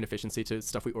is just bringing efficiency to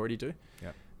stuff we already do.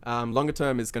 Yep. Longer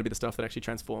term is going to be the stuff that actually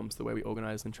transforms the way we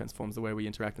organize and transforms the way we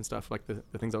interact and stuff, like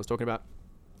the things I was talking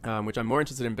about, which I'm more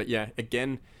interested in. But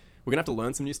again, we're gonna have to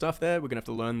learn some new stuff there. We're gonna have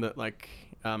to learn that, like,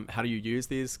 how do you use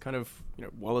these kind of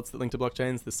wallets that link to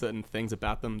blockchains? There's certain things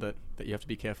about them that you have to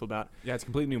be careful about. Yeah, it's a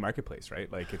completely new marketplace,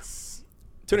 right? Like it's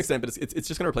to an extent, but it's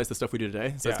just gonna replace the stuff we do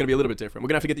today. So it's gonna be a little bit different. We're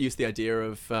gonna have to get used to the idea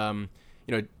of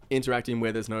interacting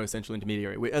where there's no central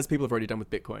intermediary, as people have already done with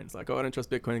Bitcoin. It's like, I don't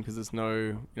trust Bitcoin because there's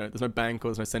no bank or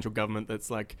there's no central government that's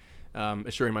like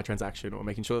assuring my transaction or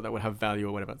making sure that would have value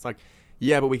or whatever. It's like,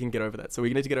 yeah, but we can get over that. So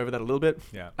we need to get over that a little bit.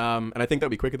 Yeah. And I think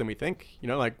that'll be quicker than we think.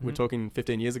 We're talking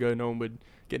 15 years ago, no one would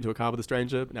get into a car with a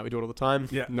stranger. Now we do it all the time.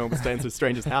 Yeah. No one would stay into a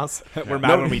stranger's house. We're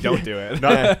mad when we don't do it.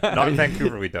 Not in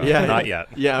Vancouver, we don't. Not yet.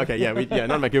 Yeah. Okay. Yeah.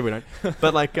 Not in Vancouver, we don't.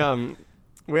 But like,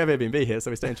 we have Airbnb here,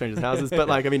 so we stay in strangers' houses. But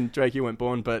like, I mean, Drake, you weren't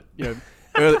born, but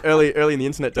early in the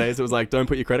internet days, it was like, don't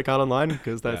put your credit card online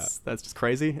because that's just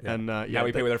crazy. Yeah. And Now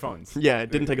we pay with our phones. Yeah,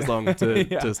 it didn't take us long to,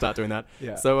 Yeah. to start doing that.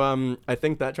 Yeah. So I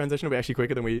think that transition will be actually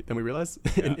quicker than we realize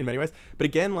in many ways. But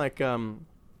again, like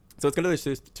so it's going to do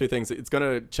those two things. It's going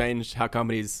to change how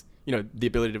companies, the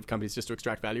ability of companies just to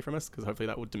extract value from us, because hopefully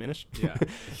that will diminish. Yeah.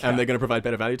 And they're going to provide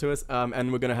better value to us.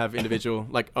 And we're going to have individual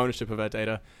like ownership of our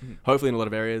data, hopefully in a lot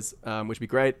of areas, which would be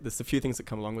great. There's a few things that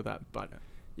come along with that, but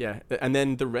yeah. And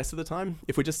then the rest of the time,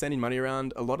 if we're just sending money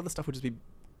around, a lot of the stuff will just be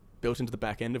built into the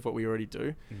back end of what we already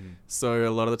do. So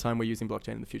a lot of the time we're using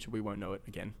blockchain in the future, we won't know it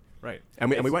again. Right. And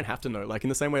we won't have to know. Like in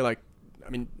the same way, like, I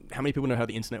mean, how many people know how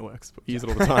the internet works? We use it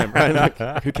all the time, right?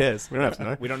 Like, who cares? We don't have to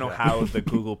know. We don't know how the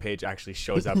Google page actually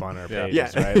shows up on our pages,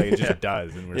 Yeah. right? Like it just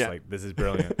does, and we're just like, this is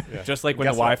brilliant. Just like when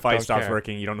the Wi-Fi stops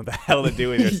working, you don't know the hell to do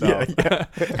with yourself,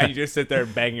 and you just sit there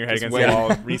banging your head against the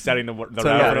wall, resetting the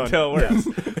router until it works.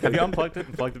 Have you unplugged it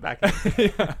and plugged it back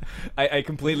in? I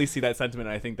completely see that sentiment,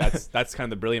 and I think that's kind of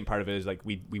the brilliant part of it is like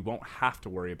we won't have to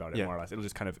worry about it more or less. It'll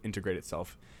just kind of integrate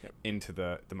itself into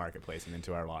the marketplace and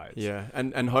into our lives. Yeah,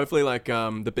 and hopefully like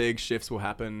the big shifts will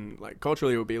happen. Like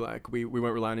culturally, it will be like we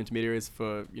won't rely on intermediaries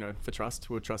for for trust.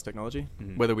 We'll trust technology,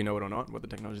 whether we know it or not, what the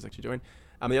technology is actually doing.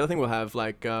 The other thing we'll have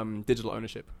like digital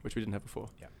ownership, which we didn't have before.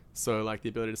 Yeah. So like the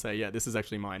ability to say, yeah, this is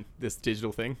actually mine. This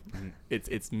digital thing,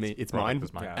 it's me, it's Product mine,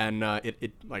 is mine. and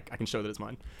it like I can show that it's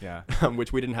mine. Yeah.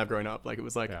 Which we didn't have growing up. Like it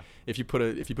was like if you put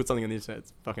something on the internet,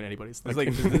 it's fucking anybody's. It's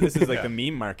like this is like the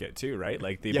meme market too, right?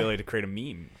 Like the ability to create a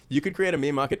meme. You could create a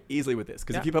meme market easily with this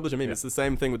because if you publish a meme, it's the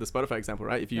same thing with the Spotify example,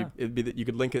 right? If you it'd be that you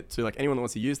could link it to like anyone that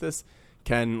wants to use this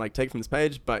can like take it from this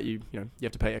page, but you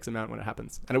have to pay X amount when it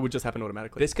happens, and it would just happen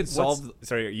automatically. This could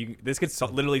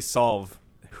literally solve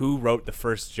who wrote the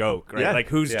first joke, right? Like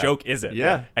whose joke is it?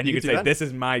 Yeah. And you could say, that. this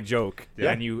is my joke.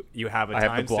 Yeah. And you have a I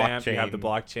have the timestamp, you have the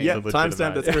blockchain. blockchain. Yeah,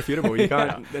 timestamp that's irrefutable. You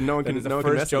can't. And no one can. It's the no one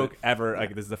can first mess joke with it. ever.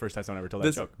 Like this is the first time someone ever told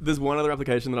that joke. There's one other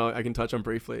application that I can touch on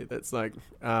briefly. That's like,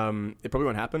 it probably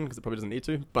won't happen because it probably doesn't need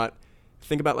to. But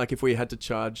think about like if we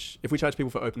charge people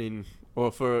for opening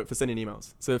or for sending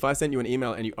emails. So if I send you an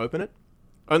email and you open it,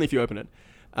 only if you open it,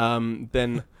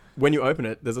 then when you open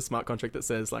it, there's a smart contract that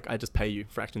says like I just pay you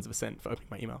fractions of a cent for opening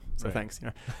my email. So thanks,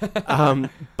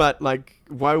 But like,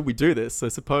 why would we do this? So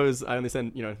suppose I only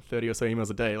send 30 or so emails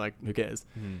a day. Like who cares?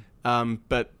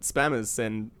 But spammers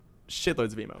send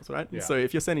shitloads of emails, right? Yeah. So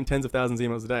if you're sending tens of thousands of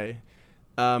emails a day,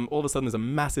 all of a sudden there's a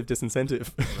massive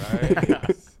disincentive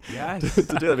Yes. to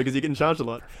do that because you're getting charged a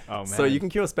lot. Oh man. So you can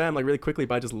cure spam like really quickly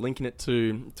by just linking it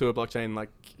to a blockchain like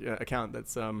account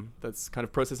that's kind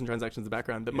of processing transactions in the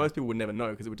background that most people would never know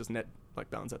because it would just net like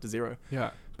balance out to zero. Yeah.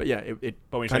 But yeah, it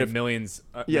But when kind you're of millions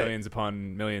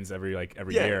upon millions every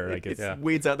year, like it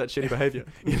weeds out that shitty behavior.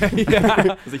 Yeah.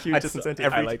 There's a huge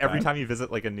disincentive. Every time you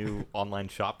visit like a new online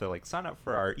shop, they're like, sign up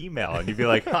for our email, and you'd be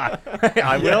like,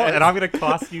 I will, and I'm gonna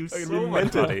cost you so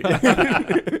much money.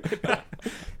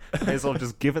 May as well have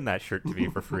just given that shirt to me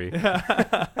for free.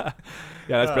 Yeah,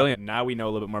 that's brilliant. Now we know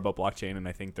a little bit more about blockchain, and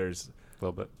I think there's A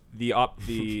little bit.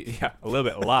 a little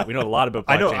bit, a lot. We know a lot about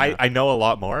blockchain. I know a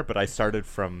lot more, but I started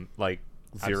from like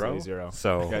zero. Absolutely zero.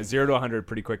 So 0 to 100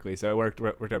 pretty quickly. So it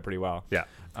worked out pretty well. yeah.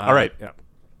 All right. Yeah.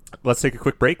 Let's take a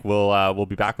quick break. We'll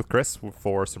be back with Chris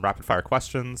for some rapid fire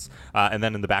questions, and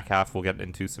then in the back half we'll get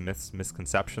into some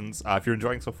misconceptions. If you're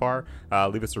enjoying so far,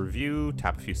 leave us a review,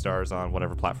 tap a few stars on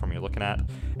whatever platform you're looking at,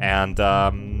 and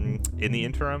in the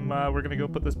interim, we're gonna go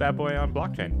put this bad boy on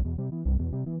blockchain.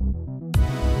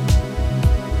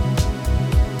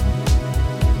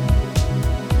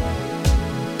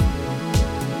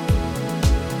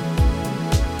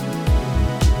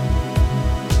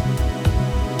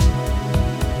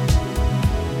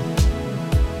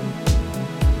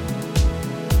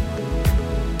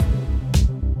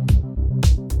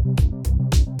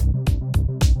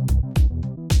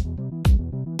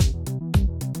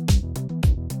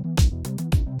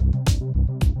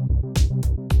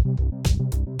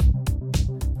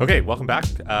 Okay, welcome back.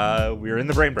 We're in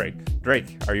the brain break. Drake,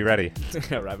 are you ready?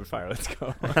 Yeah, rapid fire. Let's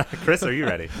go. Chris, are you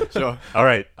ready? Sure. All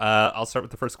right. I'll start with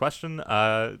the first question.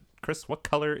 Chris, what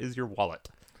color is your wallet?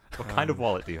 What kind of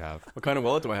wallet do you have? What kind of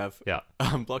wallet do I have? Yeah.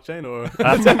 Blockchain or?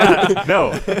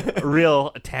 No,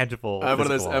 real tangible. I have one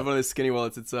of physical wallet. those skinny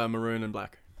wallets. It's maroon and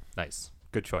black. Nice.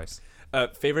 Good choice.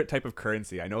 Favorite type of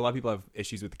currency? I know a lot of people have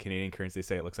issues with the Canadian currency. They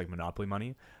say it looks like Monopoly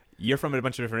money. You're from a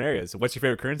bunch of different areas. So what's your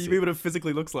favorite currency? You mean what it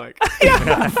physically looks like?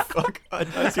 Fuck.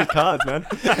 I see cards, man.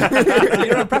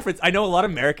 Your own preference. I know a lot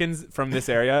of Americans from this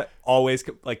area always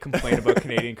complain about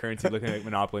Canadian currency looking like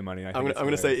Monopoly money. I'm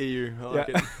gonna say EU. I like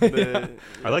Yeah. it.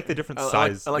 I like the different I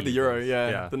size. like the euro. Yeah.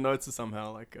 Yeah. The notes are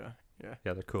somehow like Yeah,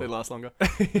 they're cool. they last longer.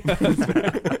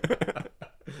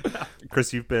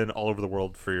 Chris, you've been all over the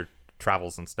world for your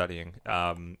travels and studying.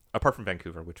 Apart from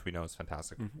Vancouver, which we know is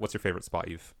fantastic, what's your favorite spot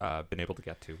you've been able to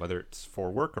get to, whether it's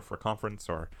for work or for a conference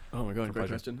or? Oh my god, great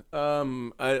question.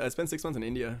 I spent 6 months in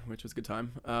India, which was a good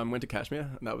time. Went to Kashmir,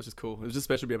 and that was just cool. It was just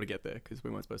special to be able to get there because we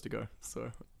weren't supposed to go.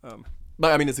 So,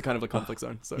 but I mean, it's a kind of a conflict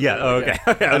zone. So Yeah. Oh, okay.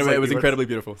 Yeah, Anyway, it was incredibly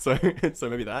beautiful. So, so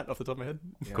maybe that off the top of my head.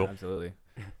 Yeah, Cool. Absolutely.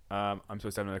 I'm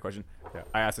supposed to have another question. Yeah.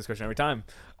 I ask this question every time.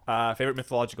 Favorite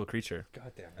mythological creature?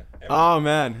 God damn it. Oh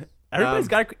man, Everybody's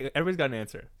got an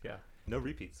answer. Yeah. No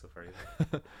repeats so far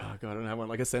either. oh god, I don't have one.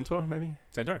 Like a centaur, maybe.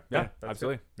 Centaur. Yeah, Yeah, that's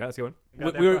absolutely. Yeah, that's a good Yeah,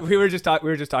 one. We were just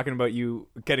talking about you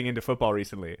getting into football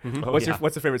recently. What's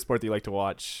the favorite sport that you like to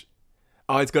watch?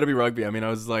 Oh, it's got to be rugby. I mean, I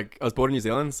was born in New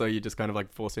Zealand, so you just kind of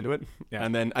like forced into it. Yeah.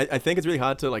 And then I think it's really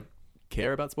hard to like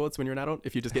care about sports when you're an adult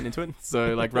if you're just getting into it.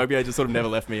 So like rugby, I just sort of never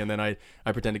left me, and then I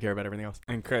pretend to care about everything else.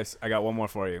 And Chris, I got one more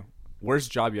for you.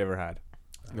 Worst job you ever had?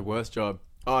 The worst job.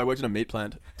 Oh, I worked in a meat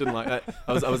plant. Didn't like that.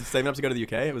 I was saving up to go to the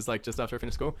UK. It was like just after I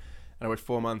finished school, and I worked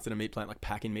 4 months in a meat plant, like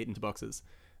packing meat into boxes,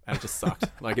 and it just sucked.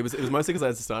 Like it was mostly because I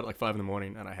had to start at like 5 a.m,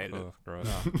 and I hated Oh, gross.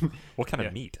 What kind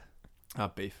of meat?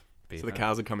 it. Beef. Beef. So the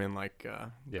cows would come in like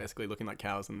basically looking like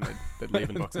cows, and they'd leave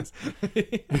in boxes.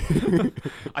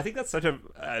 I think that's such a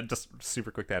just super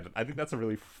quick to add. I think that's a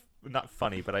really not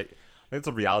funny, but I think it's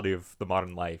a reality of the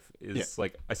modern life. Is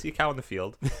like I see a cow in the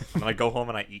field, and then I go home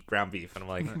and I eat ground beef, and I'm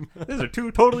like, these are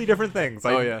two totally different things.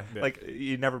 Like, Oh, yeah. like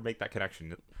you never make that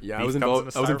connection. Yeah, Beef I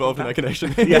was comes involved in a in that styrofoam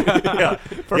connection. yeah.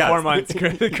 For Yeah. 4 months,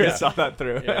 Chris Yeah. saw that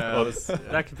through. Yeah, Well, it was-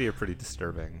 that could be a pretty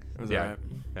disturbing. It was yeah. alright.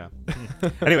 Yeah.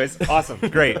 Anyways, awesome,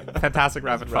 great, fantastic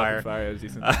rapid fire. Rapid fire, it was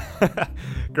decent.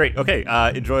 Great. Okay.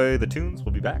 Enjoy the tunes.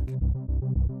 We'll be back.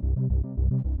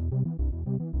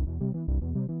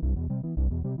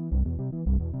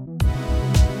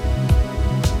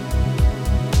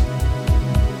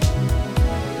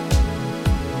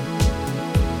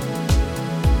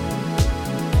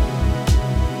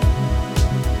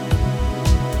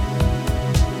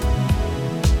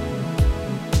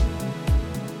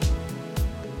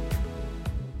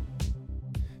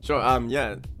 Sure.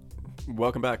 Yeah.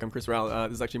 Welcome back. I'm Chris Rowell.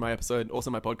 This is actually my episode, also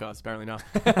my podcast, apparently now.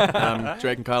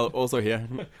 Drake and Kyle also here.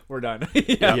 We're done.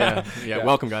 Yeah.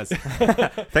 Welcome, guys.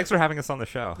 Thanks for having us on the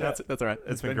show. That's all right.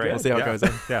 It's been been great. good. We'll see how it goes.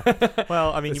 Then. Yeah.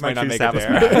 Well, I mean, This you might might not choose to make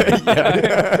have it us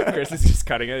back. Chris is just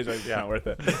cutting it. He's like, not worth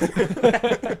it.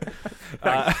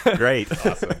 Great.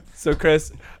 Awesome. So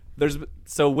Chris,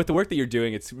 with the work that you're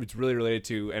doing, it's really related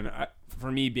to, and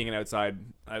for me being an outside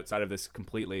of this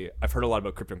completely, I've heard a lot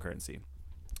about cryptocurrency,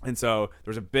 and so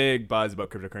there was a big buzz about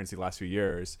cryptocurrency the last few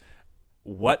years.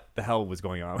 What the hell was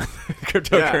going on with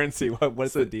cryptocurrency?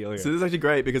 What's the deal here? So this is actually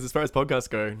great because as far as podcasts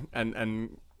go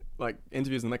and like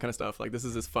interviews and that kind of stuff, like this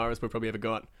is as far as we've probably ever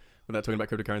got without talking about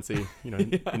cryptocurrency,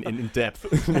 in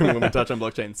depth when we touch on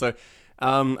blockchain. So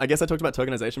I guess I talked about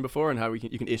tokenization before and how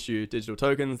you can issue digital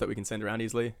tokens that we can send around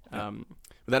easily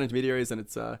without intermediaries, and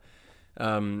it's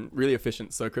really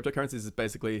efficient. So cryptocurrencies is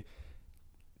basically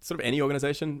sort of any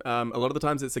organization. A lot of the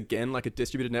times it's again like a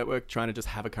distributed network trying to just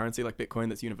have a currency like Bitcoin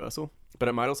that's universal, but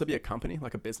it might also be a company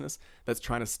like a business that's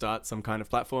trying to start some kind of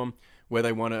platform where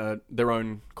they want their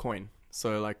own coin.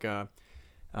 So like there's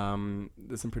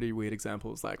some pretty weird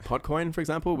examples, like Potcoin, for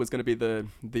example, was going to be the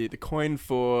coin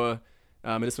for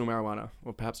medicinal marijuana,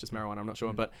 or perhaps just marijuana, I'm not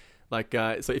sure. But like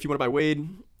so if you want to buy weed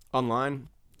online,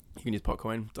 you can use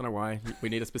Potcoin. Don't know why we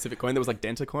need a specific coin. There was like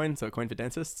DentaCoin, so a coin for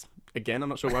dentists. Again, I'm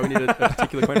not sure why we needed a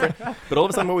particular coin for it. But all of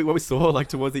a sudden, what we saw like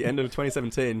towards the end of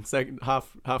 2017,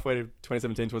 halfway to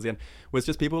 2017 towards the end, was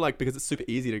just people like, because it's super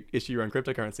easy to issue your own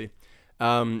cryptocurrency,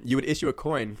 you would issue a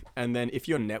coin, and then if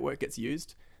your network gets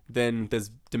used, then there's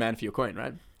demand for your coin,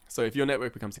 right? So if your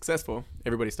network becomes successful,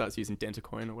 everybody starts using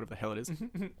DentaCoin or whatever the hell it is.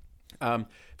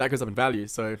 That goes up in value.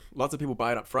 So lots of people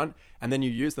buy it up front, and then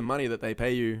you use the money that they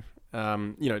pay you,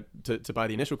 to buy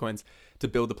the initial coins to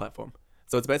build the platform.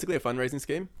 So it's basically a fundraising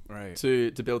scheme, Right.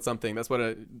 to build something. That's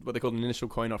what they call an initial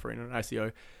coin offering, or an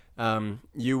ICO.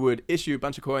 You would issue a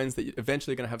bunch of coins that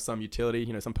eventually going to have some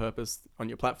utility, some purpose on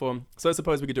your platform. So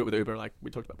suppose we could do it with Uber, like we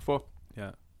talked about before,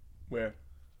 Yeah. where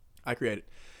I created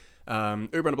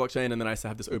Uber on a blockchain, and then I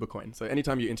have this Uber coin. So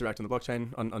anytime you interact on the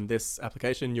blockchain on this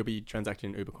application, you'll be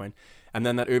transacting in Uber coin, and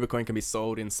then that Uber coin can be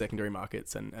sold in secondary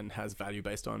markets and has value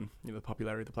based on the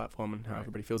popularity of the platform and how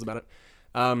everybody feels about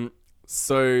it.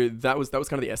 So that was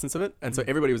kind of the essence of it, and so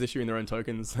everybody was issuing their own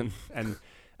tokens, and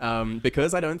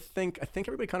because I think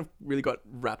everybody kind of really got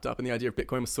wrapped up in the idea of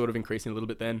Bitcoin was sort of increasing a little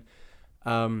bit then.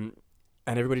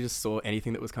 and everybody just saw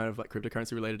anything that was kind of like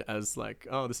cryptocurrency related as like,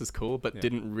 oh, this is cool, but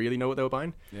didn't really know what they were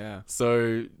buying. Yeah.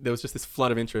 So there was just this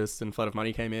flood of interest and flood of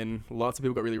money came in. Lots of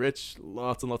people got really rich.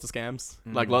 Lots and lots of scams.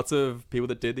 Like lots of people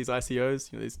that did these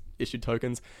ICOs, these issued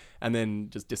tokens, and then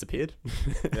just disappeared.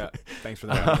 Yeah. Thanks for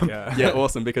that. Yeah,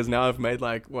 awesome. Because now I've made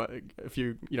like a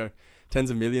few, tens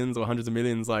of millions or hundreds of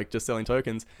millions, like just selling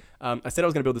tokens. I said I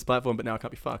was going to build this platform, but now I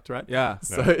can't be fucked, right? Yeah.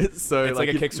 So it's like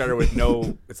a Kickstarter with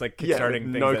no. It's like kickstarting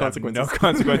things no that consequences. Have no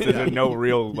consequences and no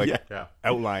real Yeah.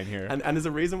 outline here. And there's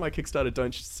a reason why Kickstarter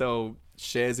don't sell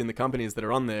shares in the companies that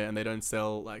are on there, and they don't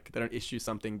sell they don't issue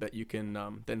something that you can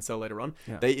then sell later on.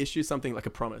 Yeah. They issue something like a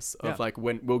promise of like,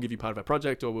 when we'll give you part of our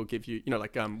project, or we'll give you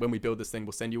when we build this thing,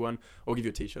 we'll send you one, or give you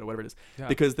a t-shirt or whatever it is. Yeah.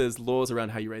 Because there's laws around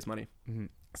how you raise money. Mhm.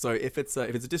 So if it's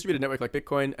a distributed network like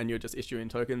Bitcoin and you're just issuing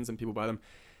tokens and people buy them,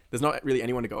 there's not really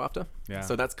anyone to go after. Yeah.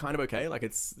 So that's kind of okay. Like,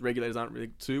 regulators aren't really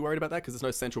too worried about that because there's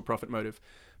no central profit motive.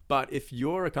 But if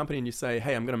you're a company and you say,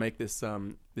 hey, I'm going to make this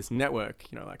this network,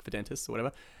 like for dentists or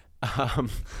whatever,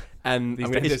 and These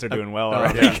I'm gonna dentists are doing well Oh,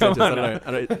 already. yeah, Come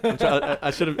dentists, on.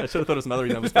 I should have thought of some other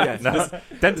examples. But yeah,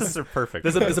 Dentists are perfect.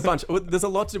 there's a bunch. There's a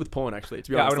lot to do with porn, actually.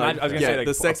 To be Yeah, I honest, would imagine- I was gonna say, like,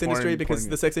 the sex porn- industry, because porn-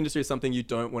 the sex industry is something you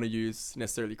don't want to use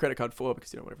necessarily credit card for,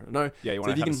 because you don't want everyone to know. Yeah, you So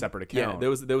want if to have can- a separate Yeah, account.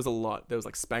 there was a lot. There was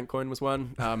like Spankcoin was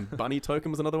one. Bunny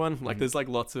token was another one. Like, there's like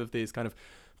lots of these kind of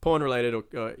porn related, or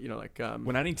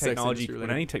when any sex technology industry when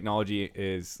related. any technology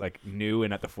is like new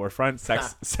and at the forefront,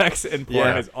 sex and porn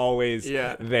Yeah. is always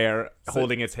Yeah. there, So-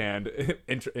 holding its hand,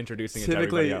 introducing it to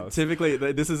everybody else. Typically,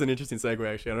 this is an interesting segue.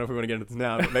 Actually, I don't know if we want to get into this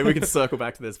now. But maybe we can circle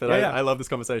back to this. But Yeah. I love this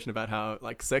conversation about how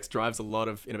like sex drives a lot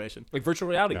of innovation. Like virtual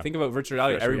reality. Yeah. Think about virtual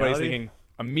reality. Virtual Everybody's reality. thinking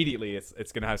immediately it's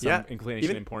going to have some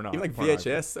inclination in porn. Even like porn art.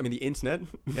 VHS, I mean the internet,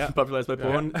 Yeah. popularized by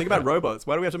porn. Think about robots.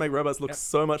 Why do we have to make robots look Yeah.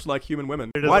 so much like human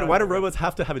women? It is Why like- do robots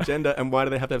have to have a gender, and why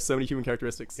do they have to have so many human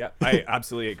characteristics? Yeah, I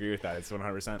absolutely agree with that. It's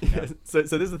 100%. Yeah. So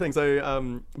this is the thing.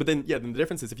 So but then then the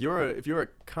difference is if you're a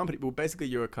company, well, basically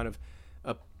you're a kind of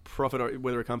a profit, or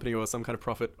whether a company or some kind of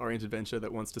profit oriented venture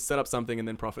that wants to set up something and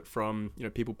then profit from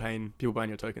people buying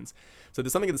your tokens. So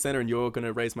there's something at the center, and you're going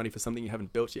to raise money for something you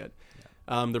haven't built yet.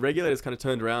 The regulators kind of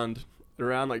turned around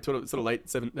like sort of late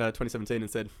 2017 and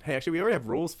said, hey, actually we already have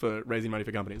rules for raising money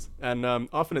for companies, and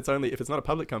often it's only if it's not a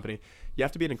public company, you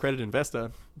have to be an accredited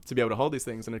investor to be able to hold these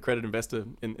things. An accredited investor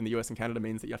in the US and Canada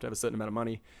means that you have to have a certain amount of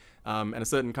money and a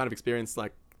certain kind of experience,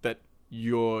 like that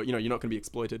you're not going to be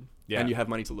exploited, and you have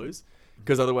money to lose,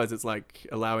 because otherwise it's like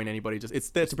allowing anybody it's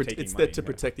there to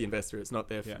protect the investor. It's not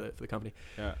there for the company.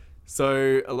 Yeah.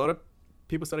 So a lot of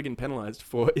people started getting penalized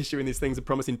for issuing these things and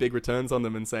promising big returns on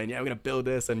them and saying, yeah, we're going to build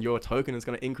this and your token is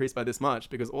going to increase by this much,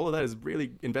 because all of that is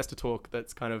really investor talk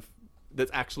that's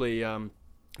actually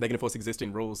they can enforce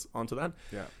existing rules onto that.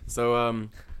 Yeah. So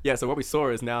so what we saw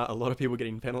is now a lot of people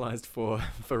getting penalized for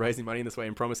raising money in this way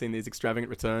and promising these extravagant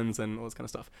returns and all this kind of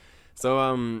stuff.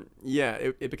 So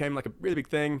it became like a really big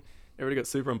thing. Everybody got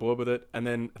super on board with it, and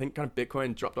then I think kind of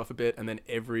Bitcoin dropped off a bit, and then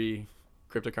every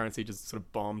cryptocurrency just sort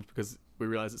of bombed because we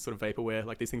realized it's sort of vaporware.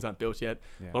 Like, these things aren't built yet.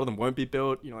 Yeah. A lot of them won't be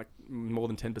built. Like more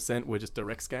than 10% were just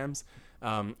direct scams.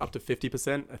 Up to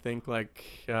 50%, I think. Like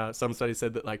some studies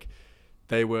said that like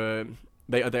they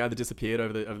either disappeared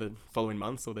over the following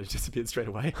months, or they disappeared straight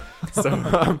away.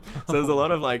 So there's a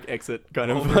lot of like exit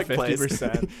kind of Over like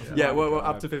 50%. Yeah, well, God.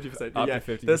 up to 50%. Up Yeah,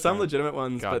 to 50%. there's some legitimate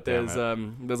ones, God but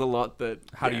damn there's a lot that.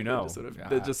 How do you they know? Just sort of, Yeah.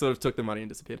 They just sort of took the money and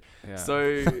disappeared. Yeah.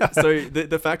 So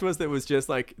the fact was, there was just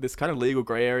like this kind of legal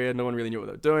gray area. No one really knew what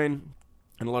they were doing,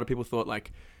 and a lot of people thought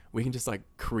like, we can just like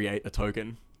create a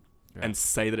token and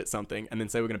say that it's something, and then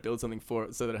say we're going to build something for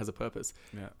it so that it has a purpose.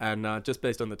 Yeah. And just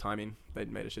based on the timing, they'd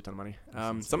made a shit ton of money.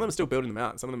 Some of them are still building them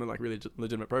out. Some of them are like really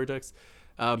legitimate projects,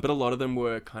 but a lot of them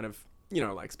were kind of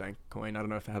like Spank Coin. I don't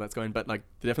know how that's going, but like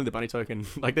definitely the Bunny token.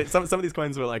 Like some of these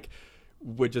coins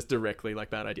were just directly like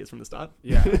bad ideas from the start.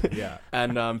 Yeah.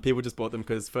 And people just bought them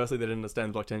because firstly they didn't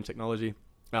understand blockchain technology.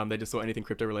 They just thought anything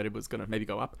crypto related was going to maybe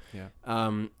go up. Yeah.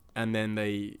 And then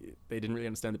they didn't really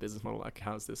understand the business model. Like,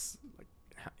 how is this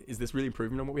is this really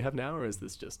improvement on what we have now, or is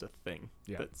this just a thing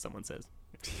that someone says?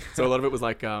 So a lot of it was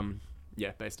like,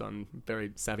 based on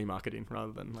very savvy marketing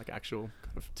rather than like actual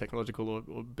kind of technological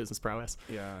or business prowess.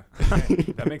 Yeah. Okay.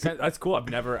 That makes sense. That's cool. I've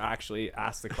never actually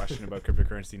asked the question about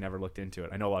cryptocurrency, never looked into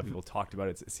it. I know a lot of people talked about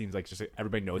it. It seems like just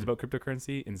everybody knows about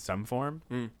cryptocurrency in some form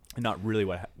and not really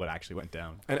what actually went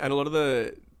down. And a lot of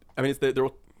they're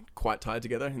all quite tied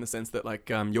together in the sense that like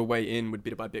your way in would be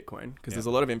to buy Bitcoin because there's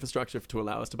a lot of infrastructure to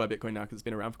allow us to buy Bitcoin now because it's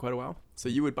been around for quite a while. So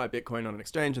you would buy Bitcoin on an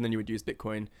exchange and then you would use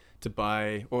Bitcoin to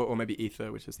buy, or maybe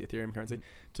Ether, which is the Ethereum currency,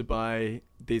 to buy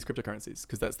these cryptocurrencies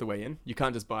because that's the way in. You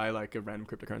can't just buy like a random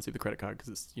cryptocurrency with a credit card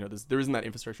because there isn't that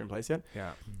infrastructure in place yet.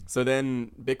 Yeah. So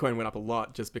then Bitcoin went up a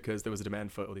lot just because there was a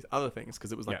demand for all these other things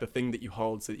because it was like the thing that you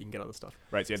hold so that you can get other stuff.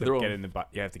 Right. So you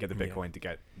have to get the Bitcoin to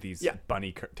get these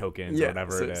bunny tokens or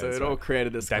whatever it is. So it all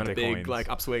created this kind of big coins. like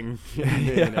upswing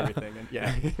and everything.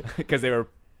 And because they were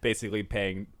basically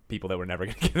paying people that were never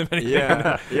going to give them anything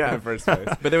in the first place.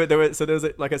 But there was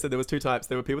like I said, there was two types.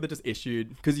 There were people that just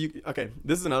issued because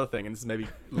this is another thing, and this is maybe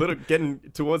a little getting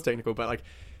towards technical, but like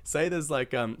say there's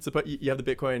like suppose you have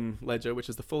the Bitcoin ledger, which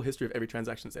is the full history of every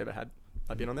transaction that's ever had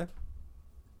been on there.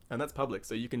 And that's public,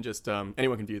 so you can just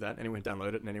anyone can view that, anyone can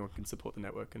download it, and anyone can support the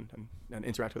network and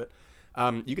interact with it.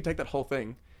 You could take that whole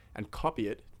thing and copy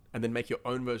it and then make your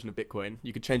own version of Bitcoin.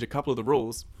 You could change a couple of the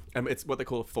rules, and it's what they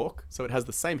call a fork. So it has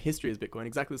the same history as Bitcoin,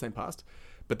 exactly the same past,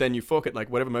 but then you fork it, like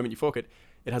whatever moment you fork it,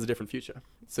 it has a different future.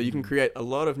 So you can create a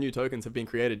lot of new tokens have been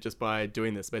created just by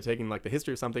doing this, by taking like the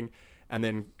history of something and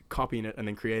then copying it and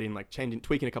then creating like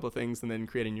tweaking a couple of things and then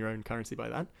creating your own currency by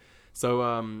that.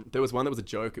 So there was one that was a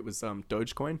joke. It was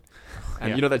Dogecoin.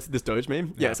 And you know that's this Doge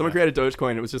meme? Yeah, someone created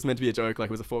Dogecoin. It was just meant to be a joke. Like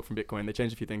it was a fork from Bitcoin. They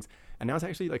changed a few things. And now it's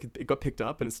actually like it got picked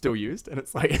up and it's still used. And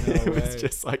it's like, it was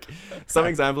just like some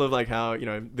example of like how,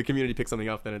 the community picks something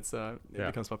up and it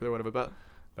becomes popular or whatever.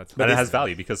 But it has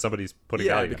value because somebody's putting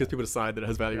value. Yeah, because people decide that it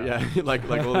has value. Yeah, like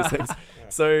all these things.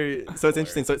 So it's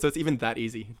interesting. So it's even that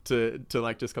easy to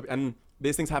like just copy. And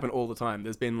these things happen all the time.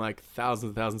 There's been like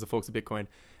thousands and thousands of forks of Bitcoin,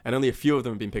 and only a few of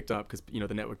them have been picked up because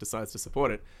the network decides to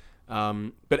support it.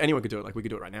 But anyone could do it. Like we could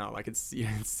do it right now. Like it's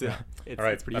all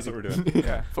right. It's pretty that's easy. what we're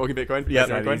doing. Forking Bitcoin. Yeah,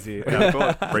 Bitcoin. easy.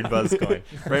 Brain buzz coin.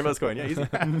 Brain buzz coin. Yeah, easy.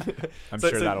 I'm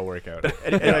sure that'll work out.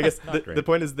 And I guess the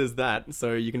point is there's that.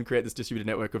 So you can create this distributed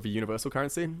network of a universal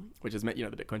currency, which is the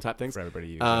Bitcoin type things. For everybody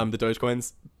to use. The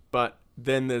Dogecoins. But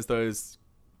then there's those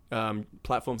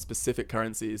platform-specific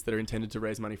currencies that are intended to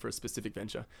raise money for a specific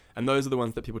venture, and those are the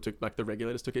ones that people like the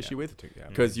regulators took issue with,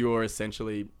 because you're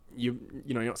essentially you're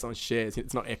not selling shares,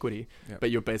 it's not equity, but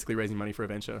you're basically raising money for a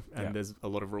venture, and there's a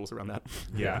lot of rules around that.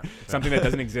 Something that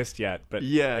doesn't exist yet, but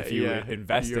if you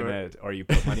invest in it or you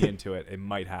put money into it, it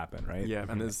might happen, right?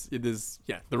 And there's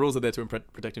the rules are there to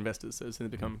protect investors, so as soon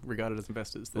as they become regarded as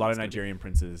investors, a lot of Nigerian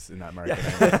princes in that market.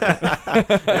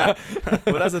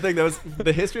 Well, that's the thing.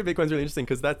 The history of Bitcoin is really interesting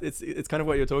because it's kind of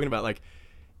what you're talking about. Like,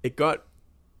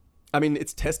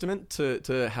 it's testament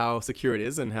to how secure it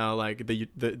is and how like the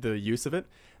use of it,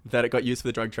 that it got used for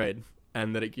the drug trade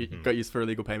and that it got used for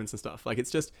illegal payments and stuff. Like, it's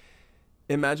just,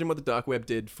 imagine what the dark web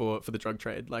did for the drug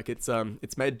trade. Like, it's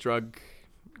made drug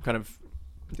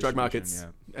markets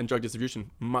and drug distribution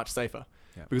much safer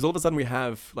because all of a sudden we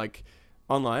have like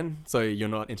online, so you're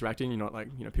not interacting, you're not like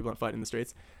people aren't fighting in the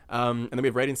streets, and then we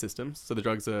have rating systems, so the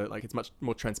drugs are like, it's much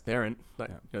more transparent, like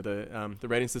the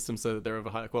rating systems, so they're of a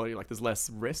higher quality, like there's less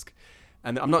risk.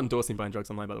 And I'm not endorsing buying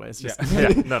drugs online, by the way. It's just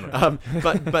no.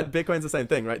 But Bitcoin's the same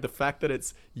thing, right? The fact that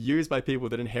it's used by people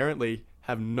that inherently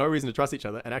have no reason to trust each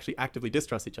other and actually actively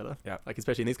distrust each other, like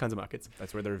especially in these kinds of markets.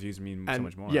 That's where the reviews mean so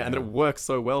much more. And that it works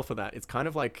so well for that. It's kind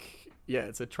of like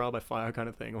it's a trial by fire kind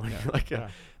of thing.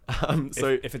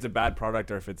 So if it's a bad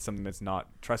product or if it's something that's not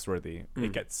trustworthy,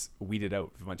 it gets weeded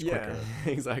out much quicker.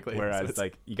 Exactly. Whereas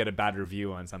like you get a bad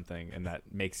review on something and that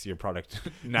makes your product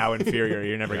now inferior.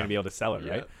 You're never going to be able to sell it,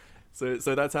 right? So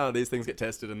that's how these things get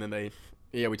tested, and then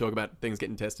we talk about things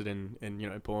getting tested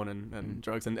in porn and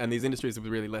drugs, and these industries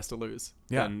with really less to lose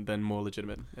than more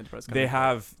legitimate enterprise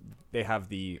companies. They have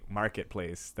the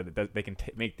marketplace that they can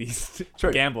make these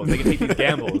gambles. They can take these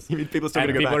gambles. You mean people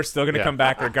are still going to come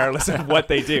back regardless of what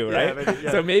they do,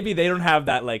 right? So maybe they don't have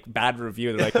that like bad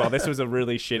review. They're like, well, this was a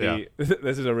really shitty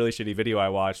this is a really shitty video I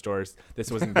watched, or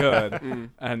this wasn't good,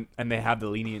 and they have the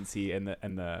leniency and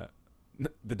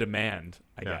the demand,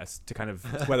 I guess, to kind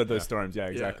of weather those storms. Yeah,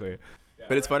 exactly.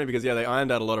 But it's funny because they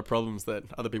ironed out a lot of problems that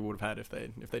other people would have had if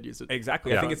they'd used it.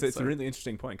 Exactly. I think it's a really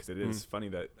interesting point because it is funny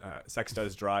that sex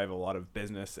does drive a lot of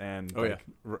business and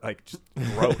just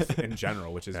growth in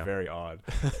general, which is very odd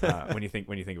when you think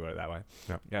about it that way.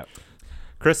 Yeah.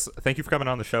 Chris, thank you for coming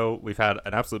on the show. We've had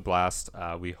an absolute blast.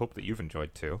 We hope that you've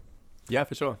enjoyed too. Yeah,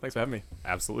 for sure. Thanks for having me.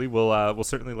 Absolutely. We'll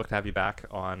certainly look to have you back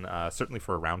on, certainly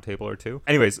for a roundtable or two.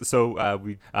 Anyways, so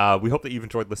we hope that you've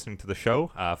enjoyed listening to the show,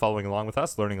 following along with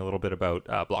us, learning a little bit about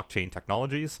blockchain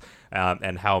technologies,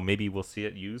 and how maybe we'll see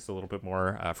it used a little bit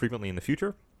more frequently in the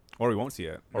future. Or we won't see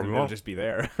it. Or it'll just be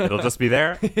there. It'll just be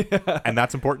there. And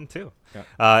that's important too.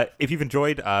 If you've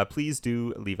enjoyed, please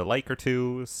do leave a like or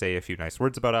two, say a few nice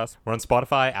words about us. We're on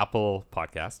Spotify, Apple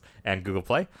Podcast, and Google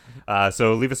Play.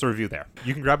 So leave us a review there.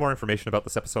 You can grab more information about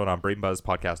this episode on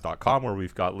brainbuzzpodcast.com, where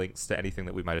we've got links to anything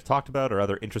that we might have talked about or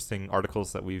other interesting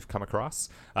articles that we've come across,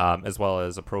 as well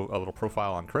as a little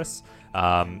profile on Chris.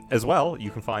 As well,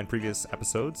 you can find previous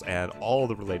episodes and all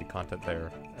the related content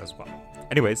there as well.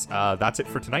 Anyways, that's it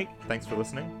for tonight. Thanks for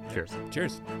listening. Cheers.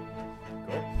 Cheers.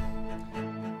 Cool.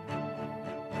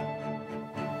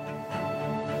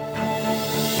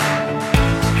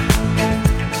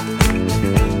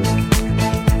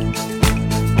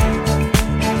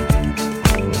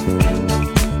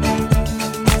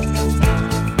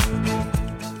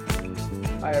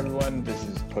 Hi everyone, this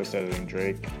is Post Editing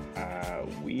Drake.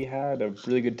 We had a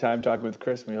really good time talking with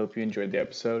Chris, and we hope you enjoyed the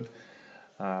episode.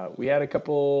 We had a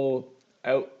couple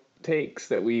outtakes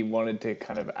that we wanted to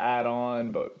kind of add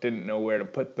on, but didn't know where to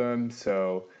put them,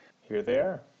 so here they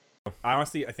are.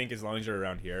 Honestly, I think as long as you're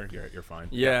around here, you're fine.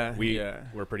 Yeah,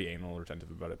 we're pretty anal retentive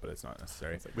about it, but it's not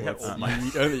necessary. We have old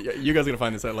you guys are gonna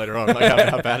find this out later on, like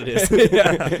how bad it is.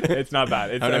 It's not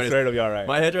bad. I'm sure it'll be all right.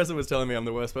 My hairdresser was telling me I'm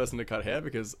the worst person to cut hair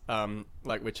because,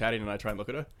 like, we're chatting and I try and look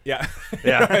at her. Yeah.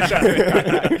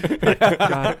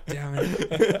 God damn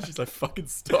it! She's like, "Fucking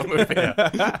stop moving."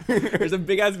 There's a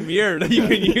big ass mirror that you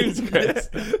can use, Chris.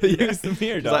 Use the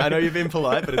mirror, She's dog. like, "I know you've been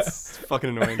polite, but it's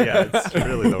fucking annoying." Yeah, it's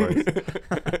really the worst.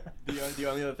 The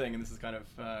only other thing, and this is kind of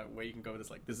where you can go with this,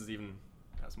 like, this is even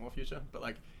has more future, but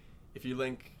like, if you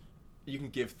link, you can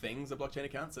give things a blockchain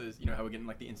account. So you know how we're getting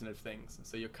like the Internet of Things.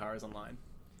 So your car is online,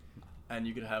 and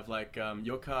you could have like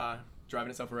your car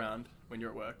driving itself around when you're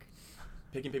at work,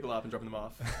 picking people up and dropping them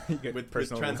off with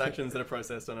transactions that are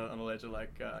processed on a ledger,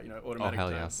 like automatic. Oh,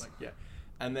 hell yes. Like, yeah,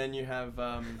 and then you have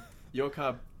your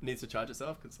car needs to charge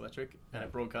itself because it's electric, and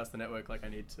it broadcasts the network like I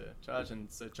need to charge,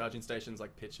 and so charging stations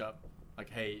like pitch up like,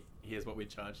 hey, here's what we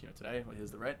charge today, or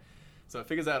here's the rate. So it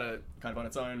figures out a kind of on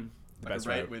its own like a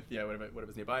rate with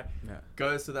whatever's nearby. Yeah.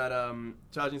 Goes to that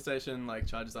charging station, like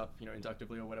charges up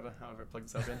inductively or whatever, however it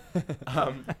plugs itself in,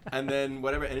 and then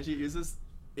whatever energy it uses,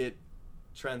 it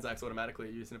transacts automatically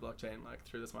using a blockchain like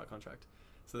through the smart contract.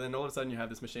 So then all of a sudden you have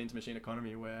this machine to machine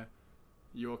economy where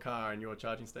your car and your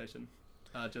charging station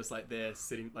are just like there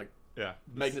sitting like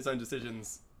making its own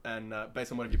decisions and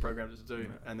based on whatever you programmed it to do,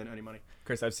 and then earning money.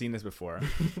 Chris, I've seen this before,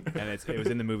 and it was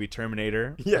in the movie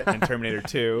Terminator and Terminator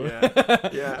 2.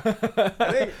 Yeah.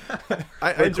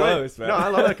 I enjoy close, man. No, I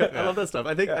love that. I love that stuff.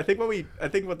 I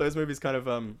think what those movies kind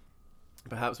of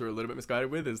perhaps were a little bit misguided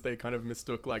with is they kind of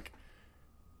mistook like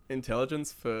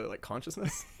intelligence for like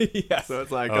consciousness. Yes. So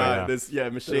it's like there's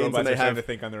machines, and they have to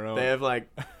think on their own. They have like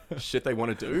shit they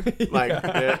want to do. Like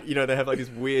they have like these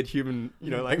weird human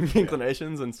like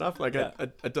inclinations and stuff. Like I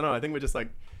don't know. I think we're just like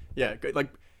like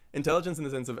intelligence in the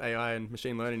sense of AI and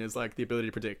machine learning is like the ability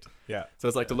to predict. Yeah. So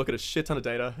it's like to look at a shit ton of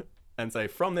data and say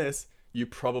from this you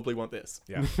probably want this.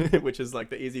 Yeah. Which is like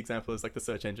the easy example is like the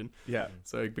search engine. Yeah.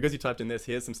 So because you typed in this,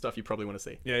 here's some stuff you probably want to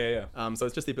see. Yeah. So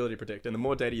it's just the ability to predict, and the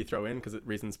more data you throw in, because it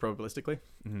reasons probabilistically,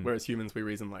 whereas humans we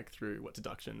reason like through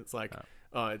deduction. It's like,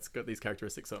 it's got these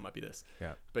characteristics, so it might be this.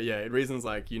 Yeah. But yeah, it reasons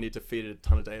like you need to feed it a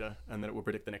ton of data, and then it will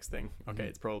predict the next thing. Okay,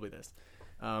 it's probably this.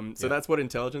 So that's what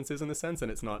intelligence is in this sense, and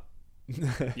it's not.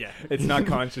 It's not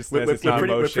consciousness. It's not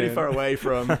emotion. We're pretty far away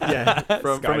from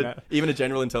even a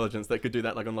general intelligence that could do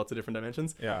that like on lots of different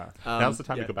dimensions. Yeah. Now's the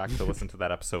time to go back to listen to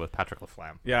that episode with Patrick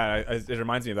Laflamme. Yeah, it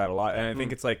reminds me of that a lot, and I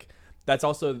think it's like that's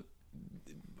also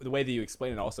the way that you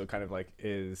explain it. Also, kind of like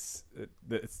is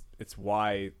it's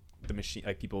why the machine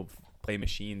like people play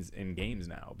machines in games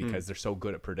now because they're so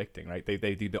good at predicting. Right?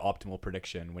 They do the optimal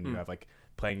prediction when you have like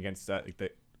playing against like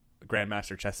the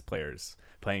grandmaster chess players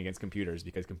playing against computers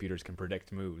because computers can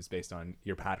predict moves based on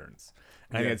your patterns.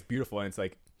 And I think it's beautiful, and it's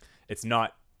like it's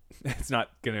not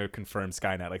going to confirm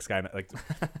Skynet like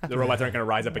the robots aren't going to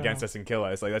rise up against us and kill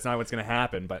us. Like that's not what's going to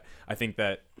happen. But I think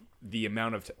that the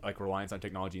amount of like reliance on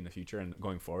technology in the future and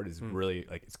going forward is really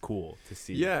like it's cool to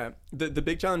see. Yeah, the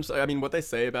big challenge. I mean, what they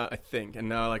say about I think, and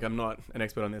now like I'm not an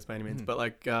expert on this by any means, but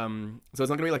like so it's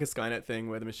not gonna be like a Skynet thing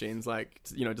where the machines like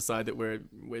decide that we're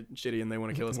shitty and they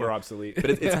want to kill us. We're obsolete.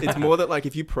 But it's more that like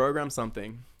if you program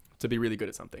something to be really good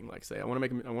at something, like say I want to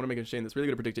make a machine that's really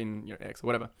good at predicting X or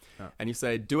whatever, and you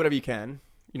say do whatever you can.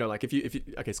 Like if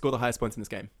you score the highest points in this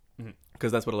game,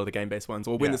 because that's what a lot of the game-based ones,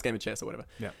 or win this game of chess or whatever.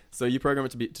 Yeah. So you program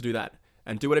it to do that,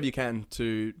 and do whatever you can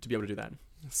to be able to do that.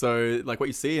 So like what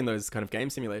you see in those kind of game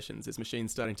simulations is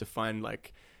machines starting to find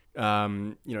like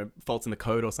faults in the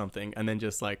code or something, and then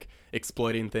just like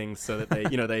exploiting things so that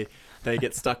they, they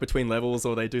get stuck between levels,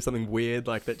 or they do something weird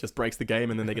like that just breaks the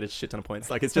game, and then they get a shit ton of points.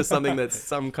 Like it's just something that's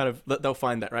some kind of, they'll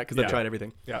find that, right? Because they've tried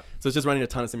everything. Yeah. So it's just running a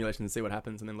ton of simulations and see what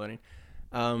happens, and then learning.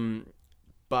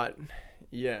 But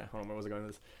yeah, hold on, where was I going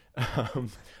with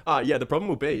this? The problem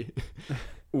will be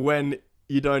when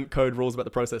you don't code rules about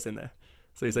the process in there.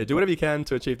 So you say, do whatever you can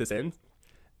to achieve this end.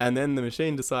 And then the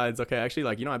machine decides, okay, actually,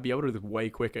 I'd be able to do this way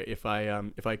quicker if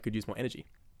I could use more energy,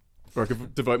 or I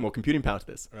could devote more computing power to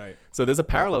this. Right. So there's a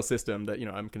parallel system that,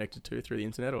 I'm connected to through the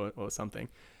internet or something,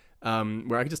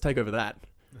 where I could just take over that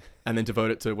and then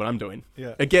devote it to what I'm doing.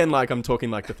 Yeah. Again, I'm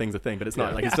talking like the thing's a thing, but it's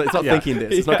not. Like it's not thinking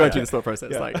this. It's not going through this thought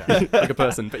process like a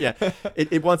person. But yeah,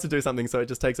 it wants to do something, so it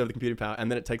just takes over the computing power, and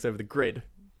then it takes over the grid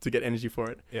to get energy for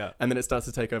it. Yeah. And then it starts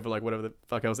to take over whatever the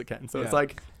fuck else it can. So it's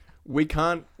like we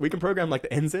can program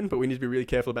the ends in, but we need to be really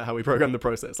careful about how we program the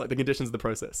process, like the conditions of the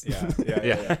process.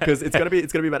 Yeah. Because it's gonna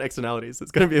be about externalities.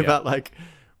 It's gonna be about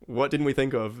what didn't we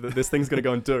think of that this thing's gonna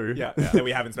go and do? That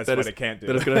we haven't specified it can't do.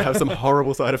 That it's gonna have some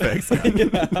horrible side effects.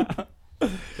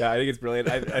 Yeah, I think it's brilliant.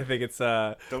 I think it's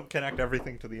Don't connect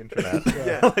everything to the internet.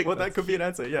 That could be an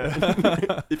answer.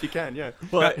 Yeah, if you can. Yeah.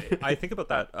 Well, I think about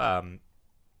that.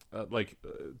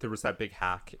 There was that big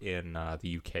hack in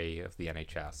the UK of the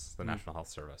NHS, the National Health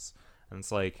Service, and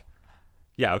it's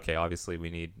obviously we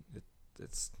need.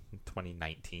 It's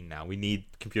 2019 now. We need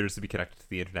computers to be connected to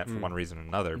the internet for one reason or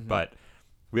another, but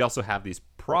we also have these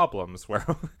problems where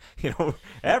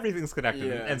everything's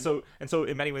connected, and so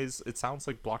in many ways it sounds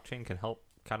like blockchain can help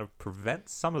kind of prevent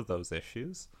some of those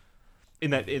issues. In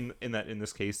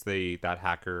this case, that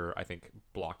hacker, I think,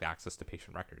 blocked access to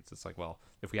patient records. It's like, well,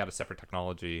 if we had a separate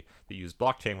technology that used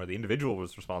blockchain where the individual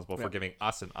was responsible for giving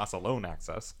us and us alone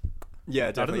access.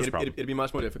 Yeah, definitely. It'd be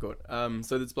much more difficult.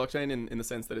 So there's blockchain in the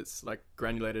sense that it's like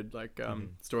granulated,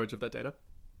 storage of that data.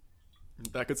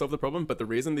 That could solve the problem. But the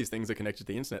reason these things are connected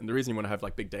to the internet, and the reason you want to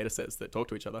have big data sets that talk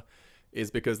to each other,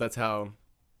 is because that's how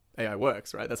AI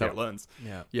works, right? That's how it learns.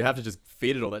 Yeah. You have to just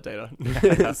feed it all that data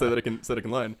so that it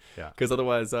can learn. Yeah. Because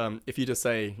otherwise, if you just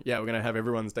say, we're going to have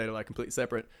everyone's data completely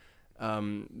separate,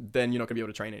 then you're not going to be able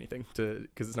to train anything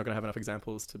because it's not going to have enough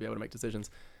examples to be able to make decisions.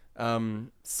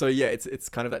 It's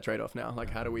kind of that trade-off now.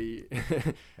 How do we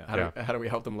how do we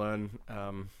help them learn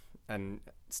and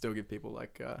still give people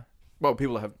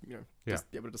people have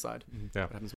just be able to decide what happens